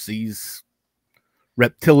 and there's these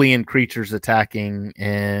reptilian creatures attacking,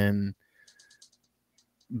 and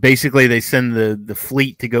basically they send the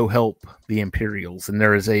fleet to go help the Imperials, and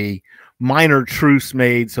there is a minor truce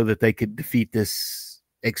made so that they could defeat this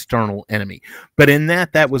external enemy. But in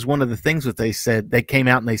that was one of the things that they said. They came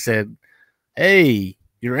out and they said, hey,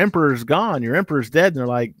 your emperor's gone, your emperor's dead. And they're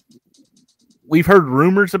like, we've heard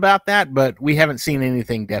rumors about that, but we haven't seen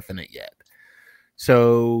anything definite yet.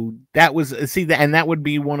 So that was, and that would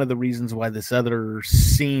be one of the reasons why this other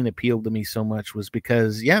scene appealed to me so much, was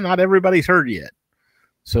because, not everybody's heard yet.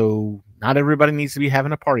 So not everybody needs to be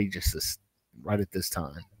having a party just right at this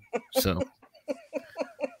time. So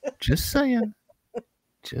just saying.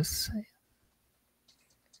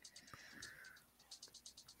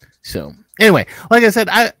 So anyway, like I said,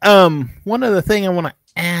 one other thing I want to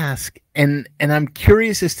ask, and I'm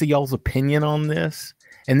curious as to y'all's opinion on this,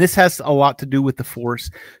 and this has a lot to do with the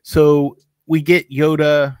Force. So we get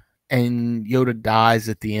Yoda, and Yoda dies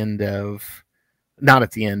at the end of, not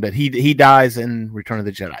at the end, but he dies in Return of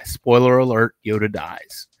the Jedi. Spoiler alert, Yoda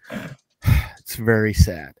dies. It's very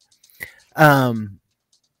sad.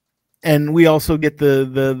 And we also get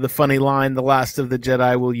the funny line, "The last of the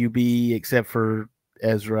Jedi will you be, except for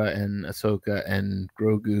Ezra and Ahsoka and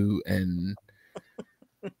Grogu."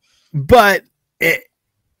 But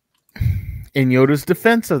in Yoda's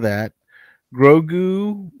defense of that,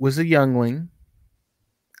 Grogu was a youngling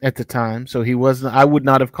at the time, so he wasn't. I would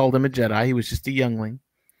not have called him a Jedi. He was just a youngling.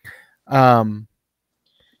 Ahsoka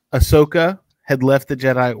had left the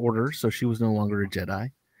Jedi Order, so she was no longer a Jedi.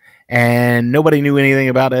 And nobody knew anything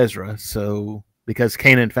about Ezra, so because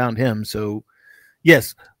Kanan found him. So,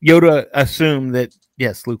 yes, Yoda assumed that,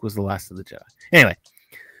 yes, Luke was the last of the Jedi. Anyway,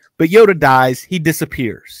 but Yoda dies. He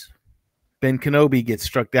disappears. Ben Kenobi gets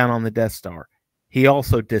struck down on the Death Star. He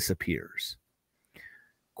also disappears.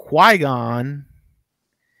 Qui-Gon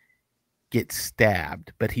gets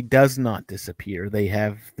stabbed, but he does not disappear. They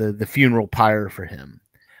have the funeral pyre for him.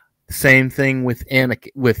 Same thing with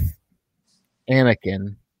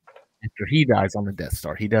Anakin. After he dies on the Death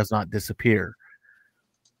Star, he does not disappear.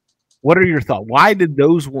 What are your thoughts? Why did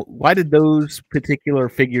those particular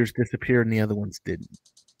figures disappear and the other ones didn't?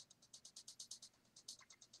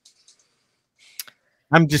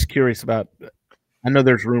 I'm just curious about. I know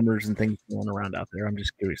there's rumors and things going around out there. I'm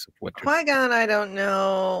just curious of what. Qui-Gon, I don't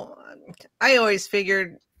know. I always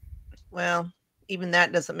figured, well, even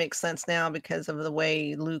that doesn't make sense now because of the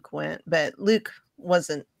way Luke went. But Luke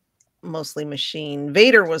wasn't mostly machine.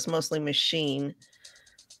 Vader was mostly machine.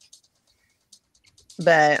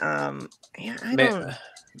 But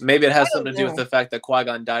maybe it has something to do with the fact that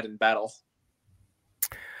Qui-Gon died in battle.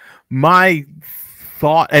 My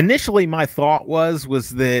thought was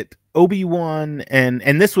that Obi-Wan,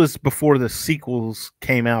 and this was before the sequels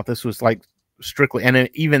came out. This was like strictly, and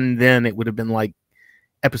even then it would have been like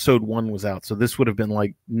Episode 1 was out, so this would have been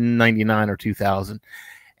like 99 or 2000.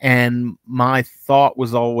 And my thought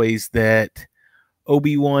was always that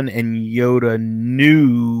Obi-Wan and Yoda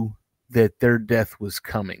knew that their death was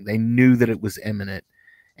coming. They knew that it was imminent,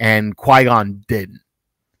 and Qui-Gon didn't.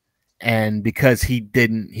 And because he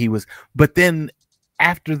didn't, he was. But then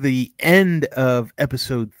after the end of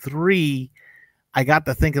Episode 3, I got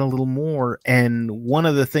to thinking a little more, and one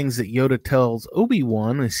of the things that Yoda tells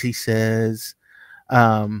Obi-Wan is he says,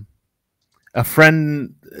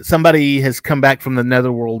 somebody has come back from the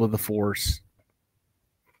netherworld of the Force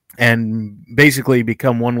and basically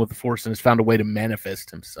become one with the Force and has found a way to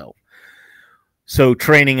manifest himself. So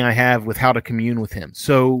training I have with how to commune with him.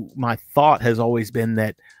 So my thought has always been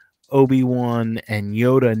that Obi-Wan and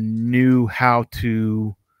Yoda knew how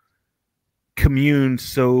to commune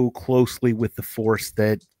so closely with the Force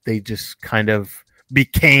that they just kind of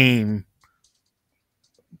became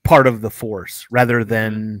part of the Force rather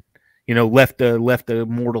than, left a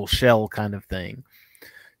mortal shell kind of thing.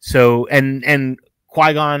 So, and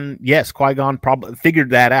Qui-Gon, yes, Qui-Gon probably figured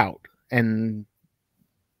that out, and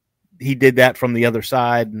he did that from the other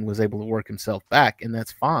side and was able to work himself back, and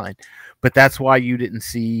that's fine. But that's why you didn't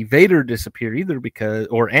see Vader disappear either,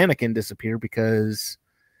 or Anakin disappear, because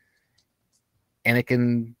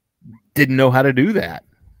Anakin didn't know how to do that.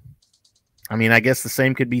 I mean, I guess the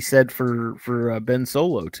same could be said for Ben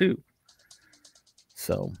Solo too.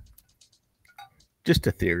 So, just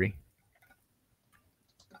a theory.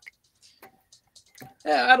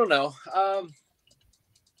 Yeah, I don't know.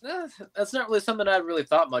 That's not really something I've really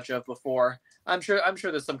thought much of before. I'm sure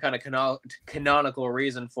there's some kind of canonical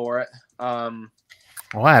reason for it. I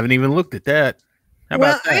haven't even looked at that. How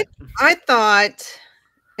about that? I thought,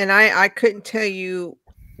 and I couldn't tell you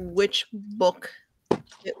which book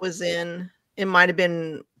it was in. It might have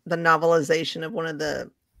been the novelization of one of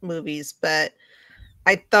the movies, but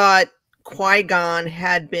I thought Qui-Gon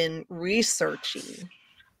had been researching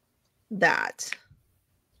that,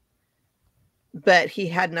 but he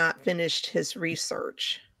had not finished his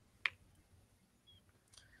research.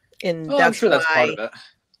 And I'm sure that's part of it.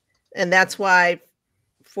 And that's why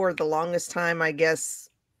for the longest time, I guess,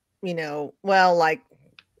 like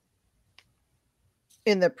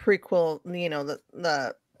in the prequel,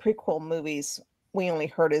 the prequel movies, we only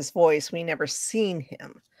heard his voice. We never seen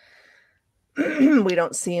him. We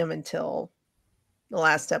don't see him until the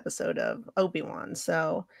last episode of Obi-Wan.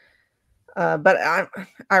 So, but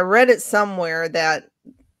I read it somewhere that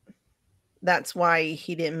that's why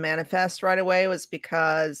he didn't manifest right away, was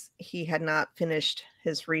because he had not finished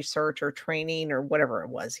his research or training or whatever it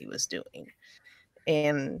was he was doing.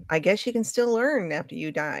 And I guess you can still learn after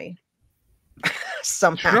you die.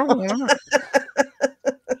 Somehow.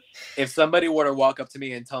 If somebody were to walk up to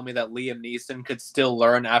me and tell me that Liam Neeson could still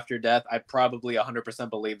learn after death, I'd probably 100%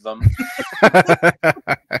 believe them.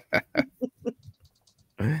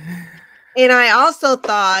 And I also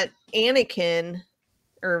thought Anakin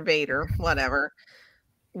or Vader, whatever,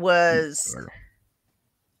 was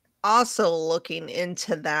also looking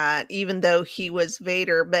into that, even though he was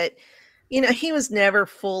Vader. But, he was never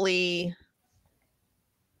fully...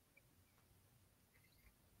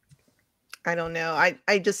 I don't know.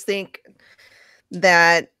 I just think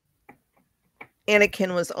that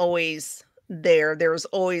Anakin was always there. There was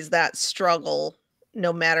always that struggle,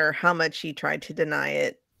 no matter how much he tried to deny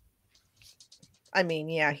it. I mean,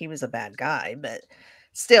 yeah, he was a bad guy, but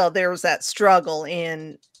still there was that struggle,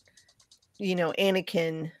 and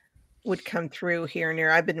Anakin would come through here and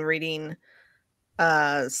there. I've been reading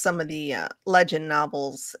some of the legend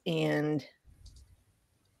novels, and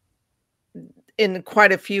in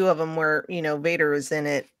quite a few of them where Vader is in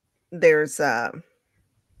it, there's a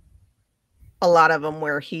lot of them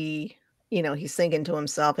where he he's thinking to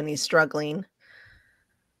himself and he's struggling.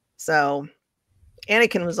 So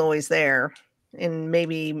Anakin was always there, and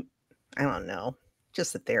maybe, I don't know,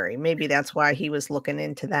 just a theory, maybe that's why he was looking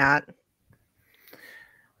into that.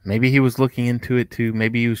 Maybe he was looking into it too.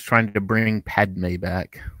 Maybe he was trying to bring Padme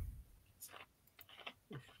back.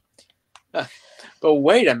 But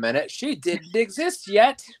wait a minute, she didn't exist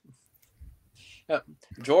yet.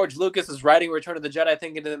 George Lucas is writing Return of the Jedi,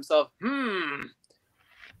 thinking to himself,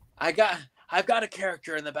 I've got a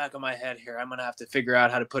character in the back of my head here. I'm gonna have to figure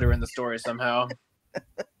out how to put her in the story somehow.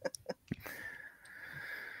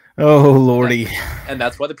 Oh Lordy! And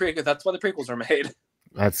that's why the prequels are made.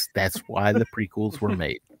 That's why the prequels were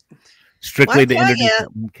made, strictly to introduce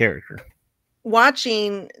that character.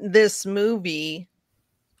 Watching this movie,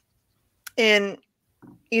 and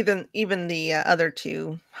even the other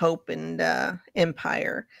two, Hope and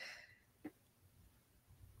Empire,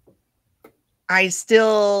 I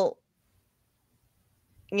still,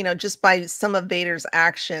 just by some of Vader's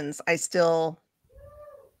actions, I still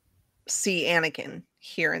see Anakin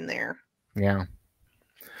here and there. Yeah.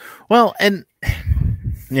 Well, and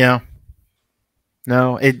yeah,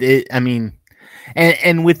 no, I mean,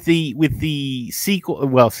 and with the sequel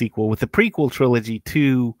with the prequel trilogy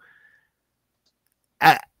too,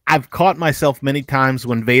 I I've caught myself many times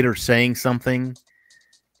when Vader's saying something.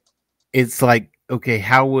 It's like, okay,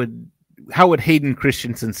 how would Hayden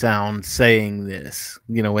Christensen sound saying this?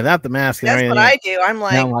 Without the mask and That's everything. what I do. I'm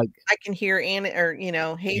like, like I can hear Hayden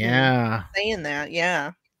saying that.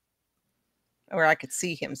 Yeah. Or I could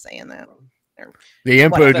see him saying that. The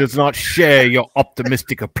Emperor does not share your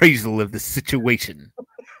optimistic appraisal of the situation.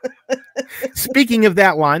 Speaking of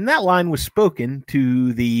that line was spoken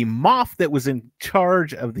to the Moff that was in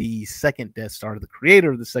charge of the second Death Star, the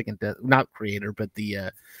creator of the second not creator, but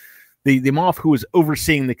the Moff who was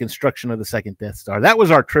overseeing the construction of the second Death Star. That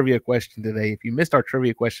was our trivia question today. If you missed our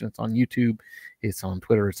trivia question, it's on YouTube, it's on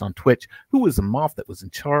Twitter, it's on Twitch. Who was the Moff that was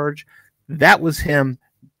in charge? That was him.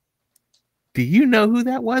 Do you know who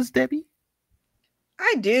that was, Debbie?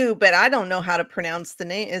 I do, but I don't know how to pronounce the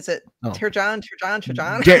name. Is it Turjan?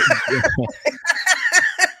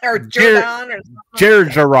 Or Jordan? Jar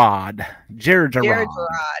Jarrod.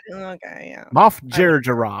 Okay, yeah. Moff Jar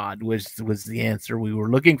Jarrod was the answer we were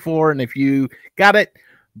looking for. And if you got it,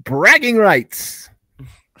 bragging rights.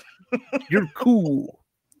 You're cool.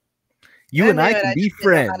 You and I can be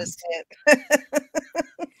friends.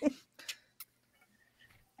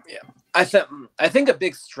 I think a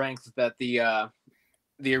big strength that the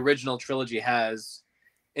original trilogy has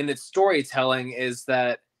in its storytelling is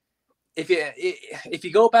that if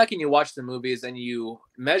you go back and you watch the movies and you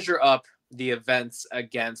measure up the events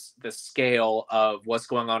against the scale of what's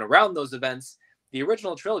going on around those events, the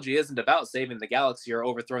original trilogy isn't about saving the galaxy or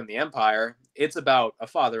overthrowing the Empire. It's about a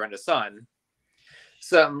father and a son.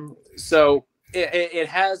 So it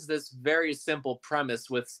has this very simple premise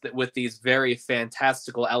with these very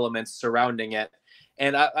fantastical elements surrounding it,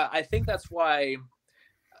 and I think that's why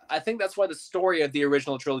the story of the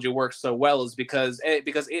original trilogy works so well, is because it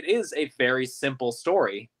is a very simple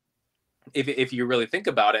story, if you really think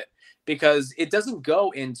about it, because it doesn't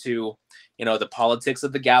go into the politics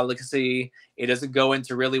of the galaxy. It doesn't go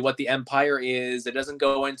into really what the Empire is. It doesn't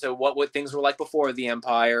go into what things were like before the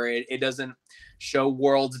Empire. It doesn't show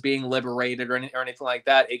worlds being liberated or anything like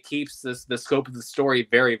that. It keeps the scope of the story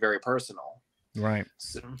very, very personal. Right.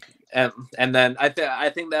 So, and then I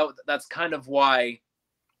think that's kind of why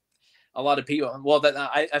a lot of people. Well,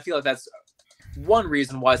 I feel like that's one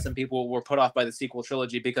reason why some people were put off by the sequel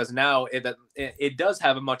trilogy, because now it does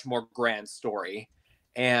have a much more grand story.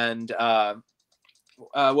 And when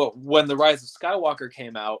The Rise of Skywalker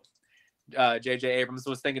came out, J.J. Abrams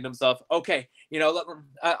was thinking to himself, okay,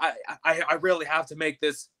 I really have to make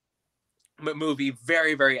this movie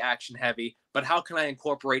very, very action heavy, but how can I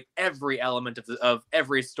incorporate every element of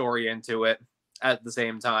every story into it at the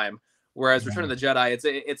same time? Whereas Return of the Jedi,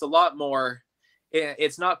 it's a lot more.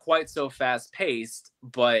 It's not quite so fast paced,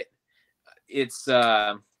 but it's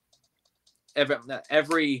every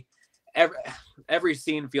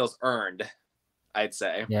scene feels earned, I'd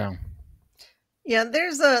say. Yeah,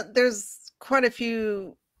 there's quite a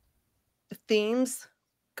few themes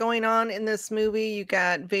going on in this movie. You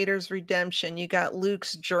got Vader's redemption, you got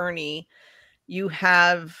Luke's journey, you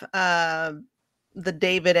have the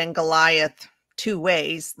David and Goliath two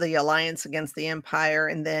ways, the alliance against the Empire,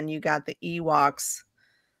 and then you got the Ewoks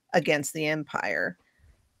against the Empire.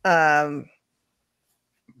 Yeah,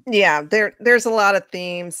 there's a lot of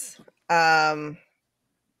themes. And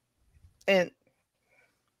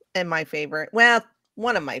my favorite, well,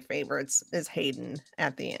 one of my favorites is Hayden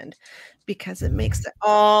at the end, because it makes it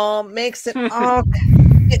all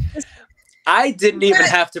I didn't even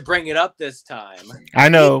have to bring it up this time. I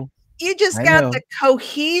know. You just got the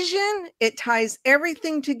cohesion. It ties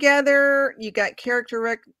everything together. You got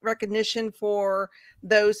character recognition for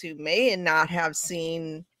those who may not have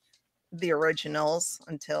seen the originals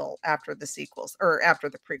until after the sequels or after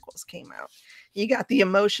the prequels came out. You got the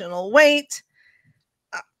emotional weight.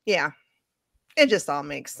 Yeah, it just all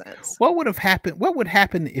makes sense. What would have happened? What would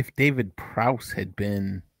happen if David Prowse had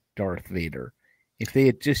been Darth Vader? If they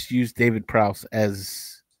had just used David Prowse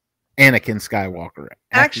as Anakin Skywalker?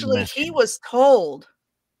 Actually, he was told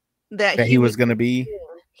that he was going to be.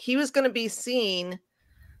 He was going to be seen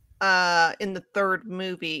in the third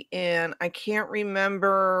movie, and I can't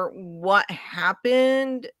remember what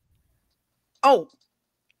happened. Oh,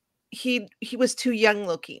 he was too young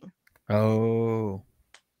looking. Oh.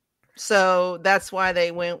 So that's why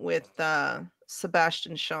they went with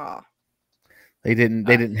Sebastian Shaw. They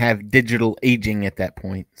didn't have digital aging at that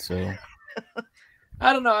point, so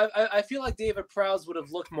I don't know. I feel like David Prowse would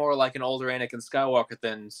have looked more like an older Anakin Skywalker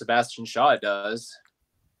than Sebastian Shaw does.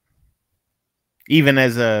 Even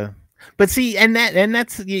as a, but see, and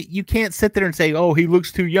that's you can't sit there and say, oh, he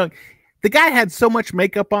looks too young. the guy had so much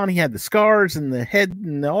makeup on. He had the scars and the head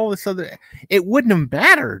and all this other. It wouldn't have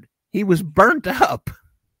mattered. He was burnt up.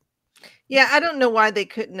 Yeah, I don't know why they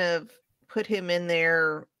couldn't have put him in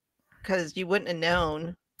there because you wouldn't have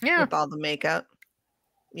known with all the makeup.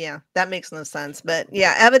 Yeah, that makes no sense. But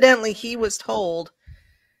yeah, evidently he was told.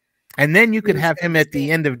 And then you could have him at the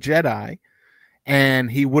end of Jedi, and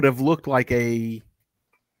he would have looked like a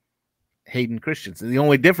Hayden Christensen. The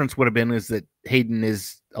only difference would have been is that Hayden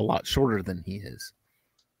is a lot shorter than he is.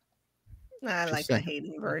 I like the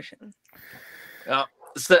Hayden version.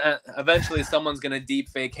 So eventually, someone's gonna deep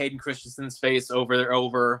fake Hayden Christensen's face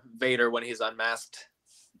over Vader when he's unmasked.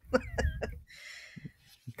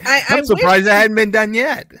 I'm surprised that hadn't been done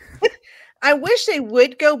yet. I wish they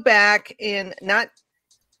would go back and not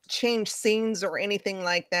change scenes or anything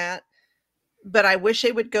like that, but I wish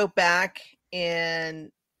they would go back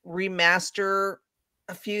and remaster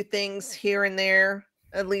a few things here and there,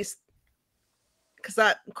 at least because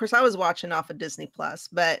of course I was watching off of Disney Plus,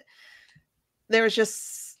 but there was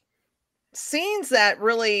just scenes that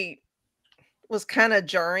really was kind of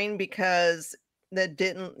jarring because that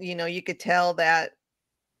didn't, you could tell that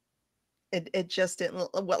it just didn't,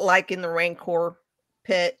 like in the Rancor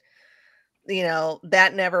pit,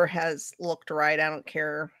 that never has looked right. I don't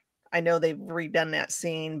care. I know they've redone that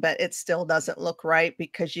scene, but it still doesn't look right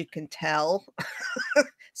because you can tell,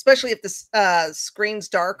 especially if the screen's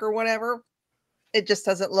dark or whatever, it just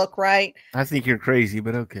doesn't look right. I think you're crazy,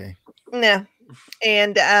 but okay. No.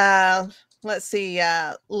 And let's see,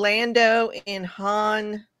 Lando and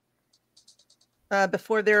Han,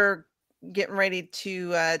 before they're getting ready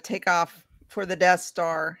to take off for the Death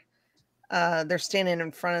Star, they're standing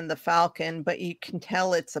in front of the Falcon, but you can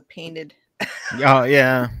tell it's a painted. Oh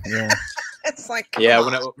yeah. It's like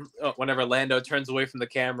whenever Lando turns away from the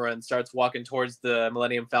camera and starts walking towards the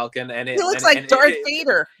Millennium Falcon, and it looks like Darth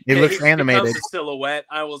Vader. It looks animated. A silhouette.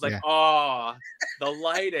 I was like, oh, the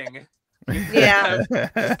lighting. Yeah.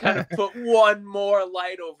 Just kind of put one more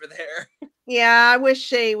light over there. Yeah, I wish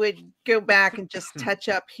they would go back and just touch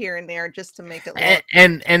up here and there just to make it look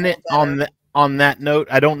and on that note,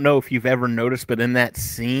 I don't know if you've ever noticed, but in that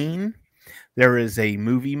scene, there is a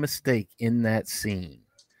movie mistake in that scene.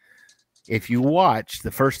 If you watch,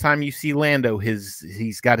 the first time you see Lando,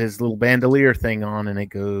 he's got his little bandolier thing on, and it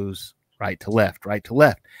goes right to left,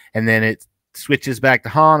 and then it switches back to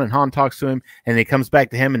Han, and Han talks to him, and it comes back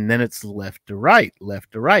to him, and then it's left to right,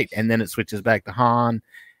 and then it switches back to Han,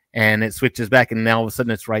 and it switches back, and now all of a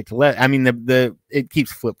sudden it's right to left. I mean, it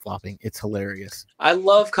keeps flip flopping. It's hilarious. I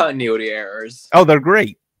love continuity errors. Oh, they're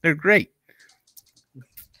great. They're great.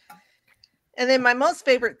 And then my most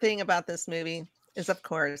favorite thing about this movie is, of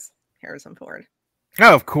course, Harrison Ford.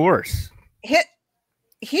 Oh, of course.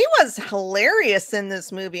 He was hilarious in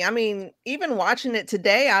this movie. I mean, even watching it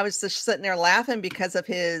today, I was just sitting there laughing because of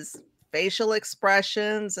his facial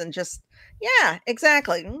expressions and just, yeah,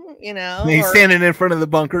 exactly. He's standing in front of the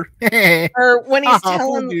bunker. Or when he's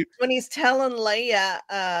telling Leia,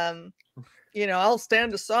 I'll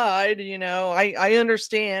stand aside, I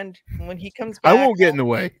understand when he comes back. I won't get in the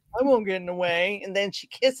way. I won't get in the way. And then she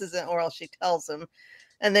kisses him, or else she tells him,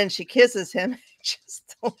 and then she kisses him.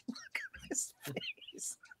 Just don't look at his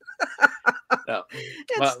face. No.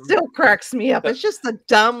 It still cracks me up. It's just a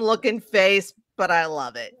dumb looking face, but I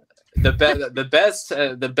love it.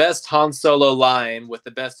 The best Han Solo line with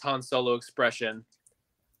the best Han Solo expression.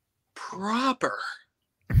 Proper.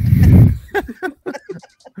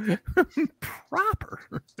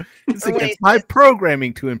 Proper. It's against my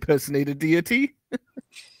programming to impersonate a deity.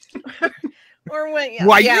 Or when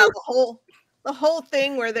the whole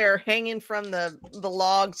thing where they're hanging from the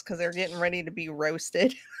logs because they're getting ready to be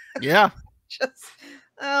roasted. Yeah. Just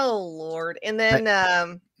oh Lord. And then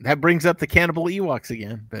that brings up the cannibal Ewoks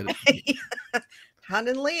again. But Han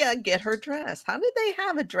and Leia get her dress. How did they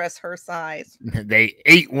have a dress her size? They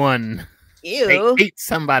ate one. Ew. They ate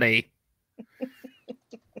somebody.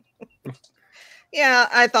 Yeah,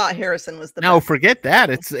 I thought Harrison was the No, best. forget that.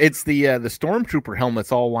 It's the stormtrooper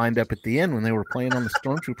helmets all lined up at the end when they were playing on the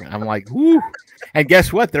stormtrooper. I'm like, whoo. And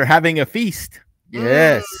guess what? They're having a feast.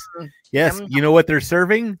 Yes. Yes. You know what they're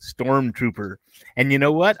serving? Stormtrooper. And you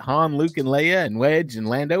know what? Han, Luke, and Leia, and Wedge, and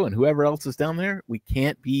Lando, and whoever else is down there, we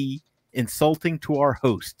can't be insulting to our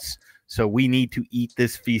hosts. So we need to eat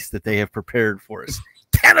this feast that they have prepared for us.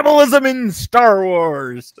 Cannibalism in Star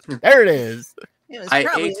Wars. There it is. I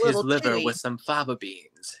ate his liver with some fava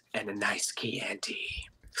beans and a nice Chianti.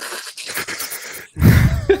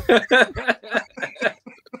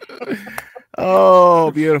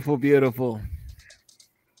 Oh, beautiful, beautiful.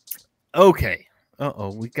 Okay.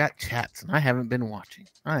 We got chats, and I haven't been watching.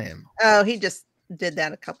 I am. Oh, he just did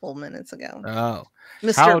that a couple minutes ago. Oh,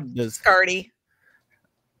 Mr. does Scardy.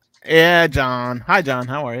 Yeah, John. Hi, John.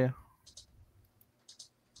 How are you?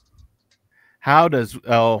 How does?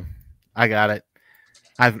 Oh, I got it.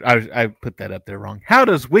 I put that up there wrong. How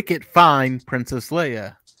does Wicket find Princess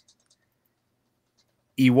Leia?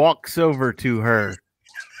 He walks over to her.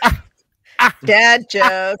 Dad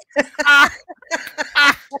joke.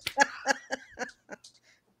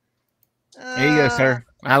 There you go, sir.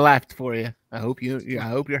 I laughed for you. I hope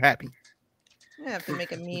you're happy. I have to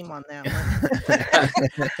make a meme on that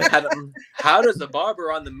one. How does a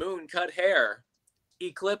barber on the moon cut hair?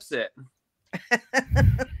 Eclipse it.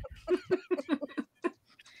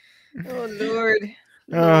 Oh Lord.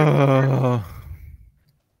 Oh.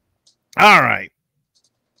 All right.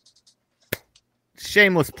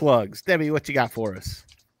 Shameless plugs. Debbie, what you got for us?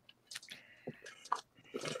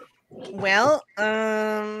 Well,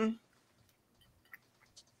 I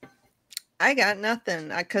got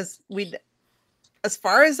nothing because as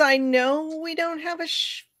far as I know, we don't have a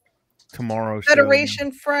tomorrow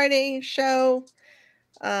Federation Friday show.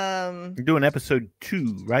 You're doing episode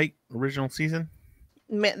 2, right? Original season?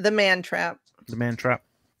 The Man Trap. The Man Trap.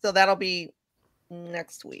 So that'll be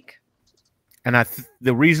next week. And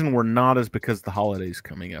the reason we're not is because the holiday's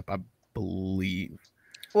coming up, I believe.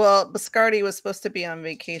 Well, Biscardi was supposed to be on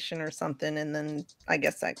vacation or something, and then I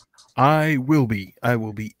guess I will be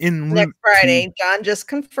in next Friday. John just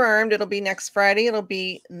confirmed it'll be next Friday. It'll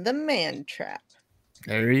be the Man Trap.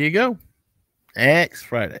 There you go. Next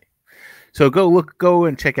Friday. So go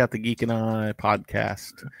and check out the Geek and I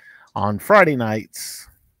podcast on Friday nights.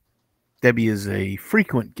 Debbie is a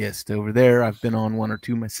frequent guest over there. I've been on 1 or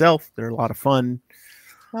 2 myself. They're a lot of fun.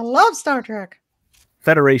 I love Star Trek.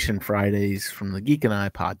 Federation Fridays from the Geek and I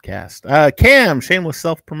podcast. Cam, shameless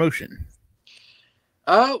self-promotion.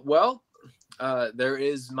 Well, there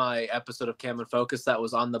is my episode of Cam and Focus that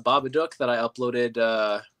was on the Babadook that I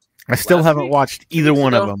uploaded. I still haven't watched either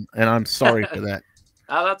one ago. of them, and I'm sorry for that.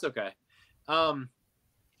 Oh, that's okay. I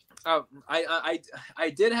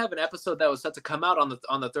did have an episode that was set to come out on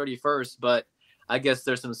the 31st, but I guess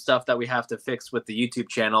there's some stuff that we have to fix with the YouTube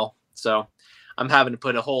channel, so I'm having to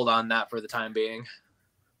put a hold on that for the time being.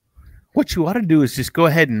 What you ought to do is just go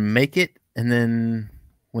ahead and make it, and then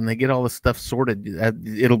when they get all the stuff sorted,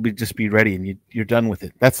 it'll just be ready, and you're done with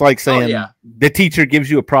it. That's like saying the teacher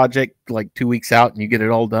gives you a project like 2 weeks out, and you get it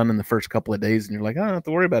all done in the first couple of days, and you're like, I don't have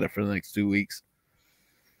to worry about it for the next 2 weeks.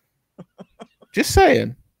 Just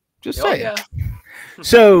saying. Yeah.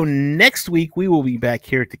 So next week we will be back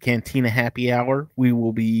here at the Cantina Happy Hour. We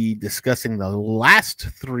will be discussing the last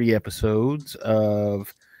 3 episodes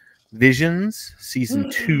of Visions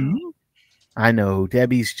Season 2. I know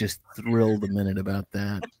Debbie's just thrilled a minute about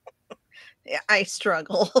that. Yeah, I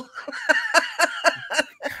struggle.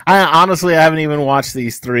 I haven't even watched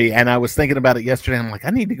these 3, and I was thinking about it yesterday. I'm like, I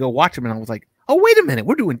need to go watch them, and I was like, oh, wait a minute,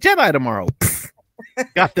 we're doing Jedi tomorrow.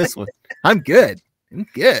 Got this one. I'm good.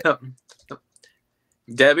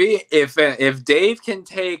 Debbie, if Dave can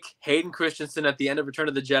take Hayden Christensen at the end of Return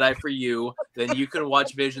of the Jedi for you, then you can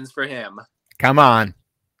watch Visions for him. Come on.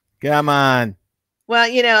 Well,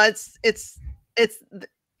 it's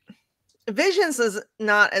Visions is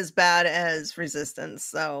not as bad as Resistance,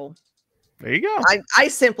 so there you go. I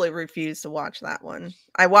simply refuse to watch that one.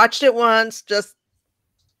 I watched it once just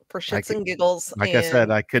for shits and giggles. Like I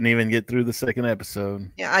said, I couldn't even get through the 2nd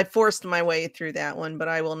episode. Yeah, I forced my way through that one, but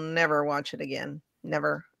I will never watch it again.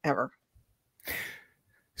 Never, ever.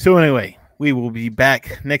 So anyway, we will be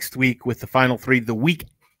back next week with the final 3. The week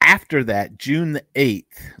after that, June the 8th,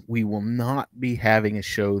 we will not be having a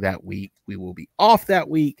show that week. We will be off that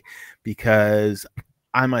week because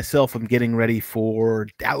I myself am getting ready for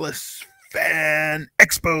Dallas Fan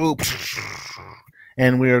Expo.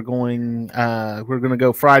 And we're going to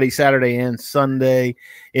go Friday, Saturday, and Sunday.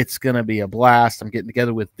 It's going to be a blast. I'm getting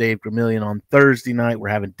together with Dave Gramillion on Thursday night. We're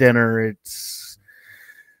having dinner.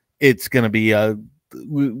 It's going to be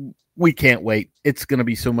we can't wait. It's going to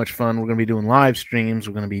be so much fun. We're going to be doing live streams.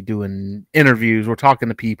 We're going to be doing interviews. We're talking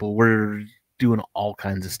to people. We're doing all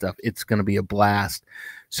kinds of stuff. It's going to be a blast.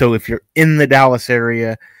 So if you're in the Dallas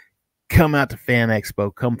area, come out to Fan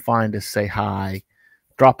Expo. Come find us. Say hi.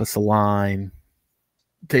 Drop us a line.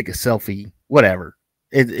 Take a selfie. Whatever.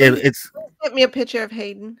 It's get me a picture of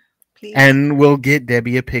Hayden, please. And we'll get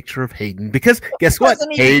Debbie a picture of Hayden because guess what?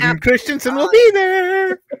 Hayden Christensen will be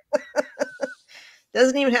there.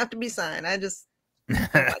 Doesn't even have to be signed. I just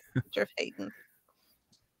like a picture of Hayden.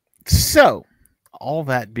 So, all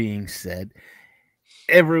that being said,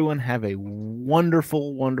 everyone have a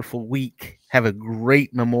wonderful, wonderful week. Have a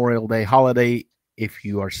great Memorial Day holiday if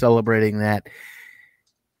you are celebrating that.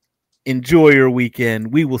 Enjoy your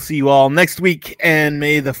weekend. We will see you all next week, and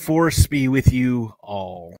may the force be with you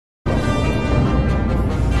all.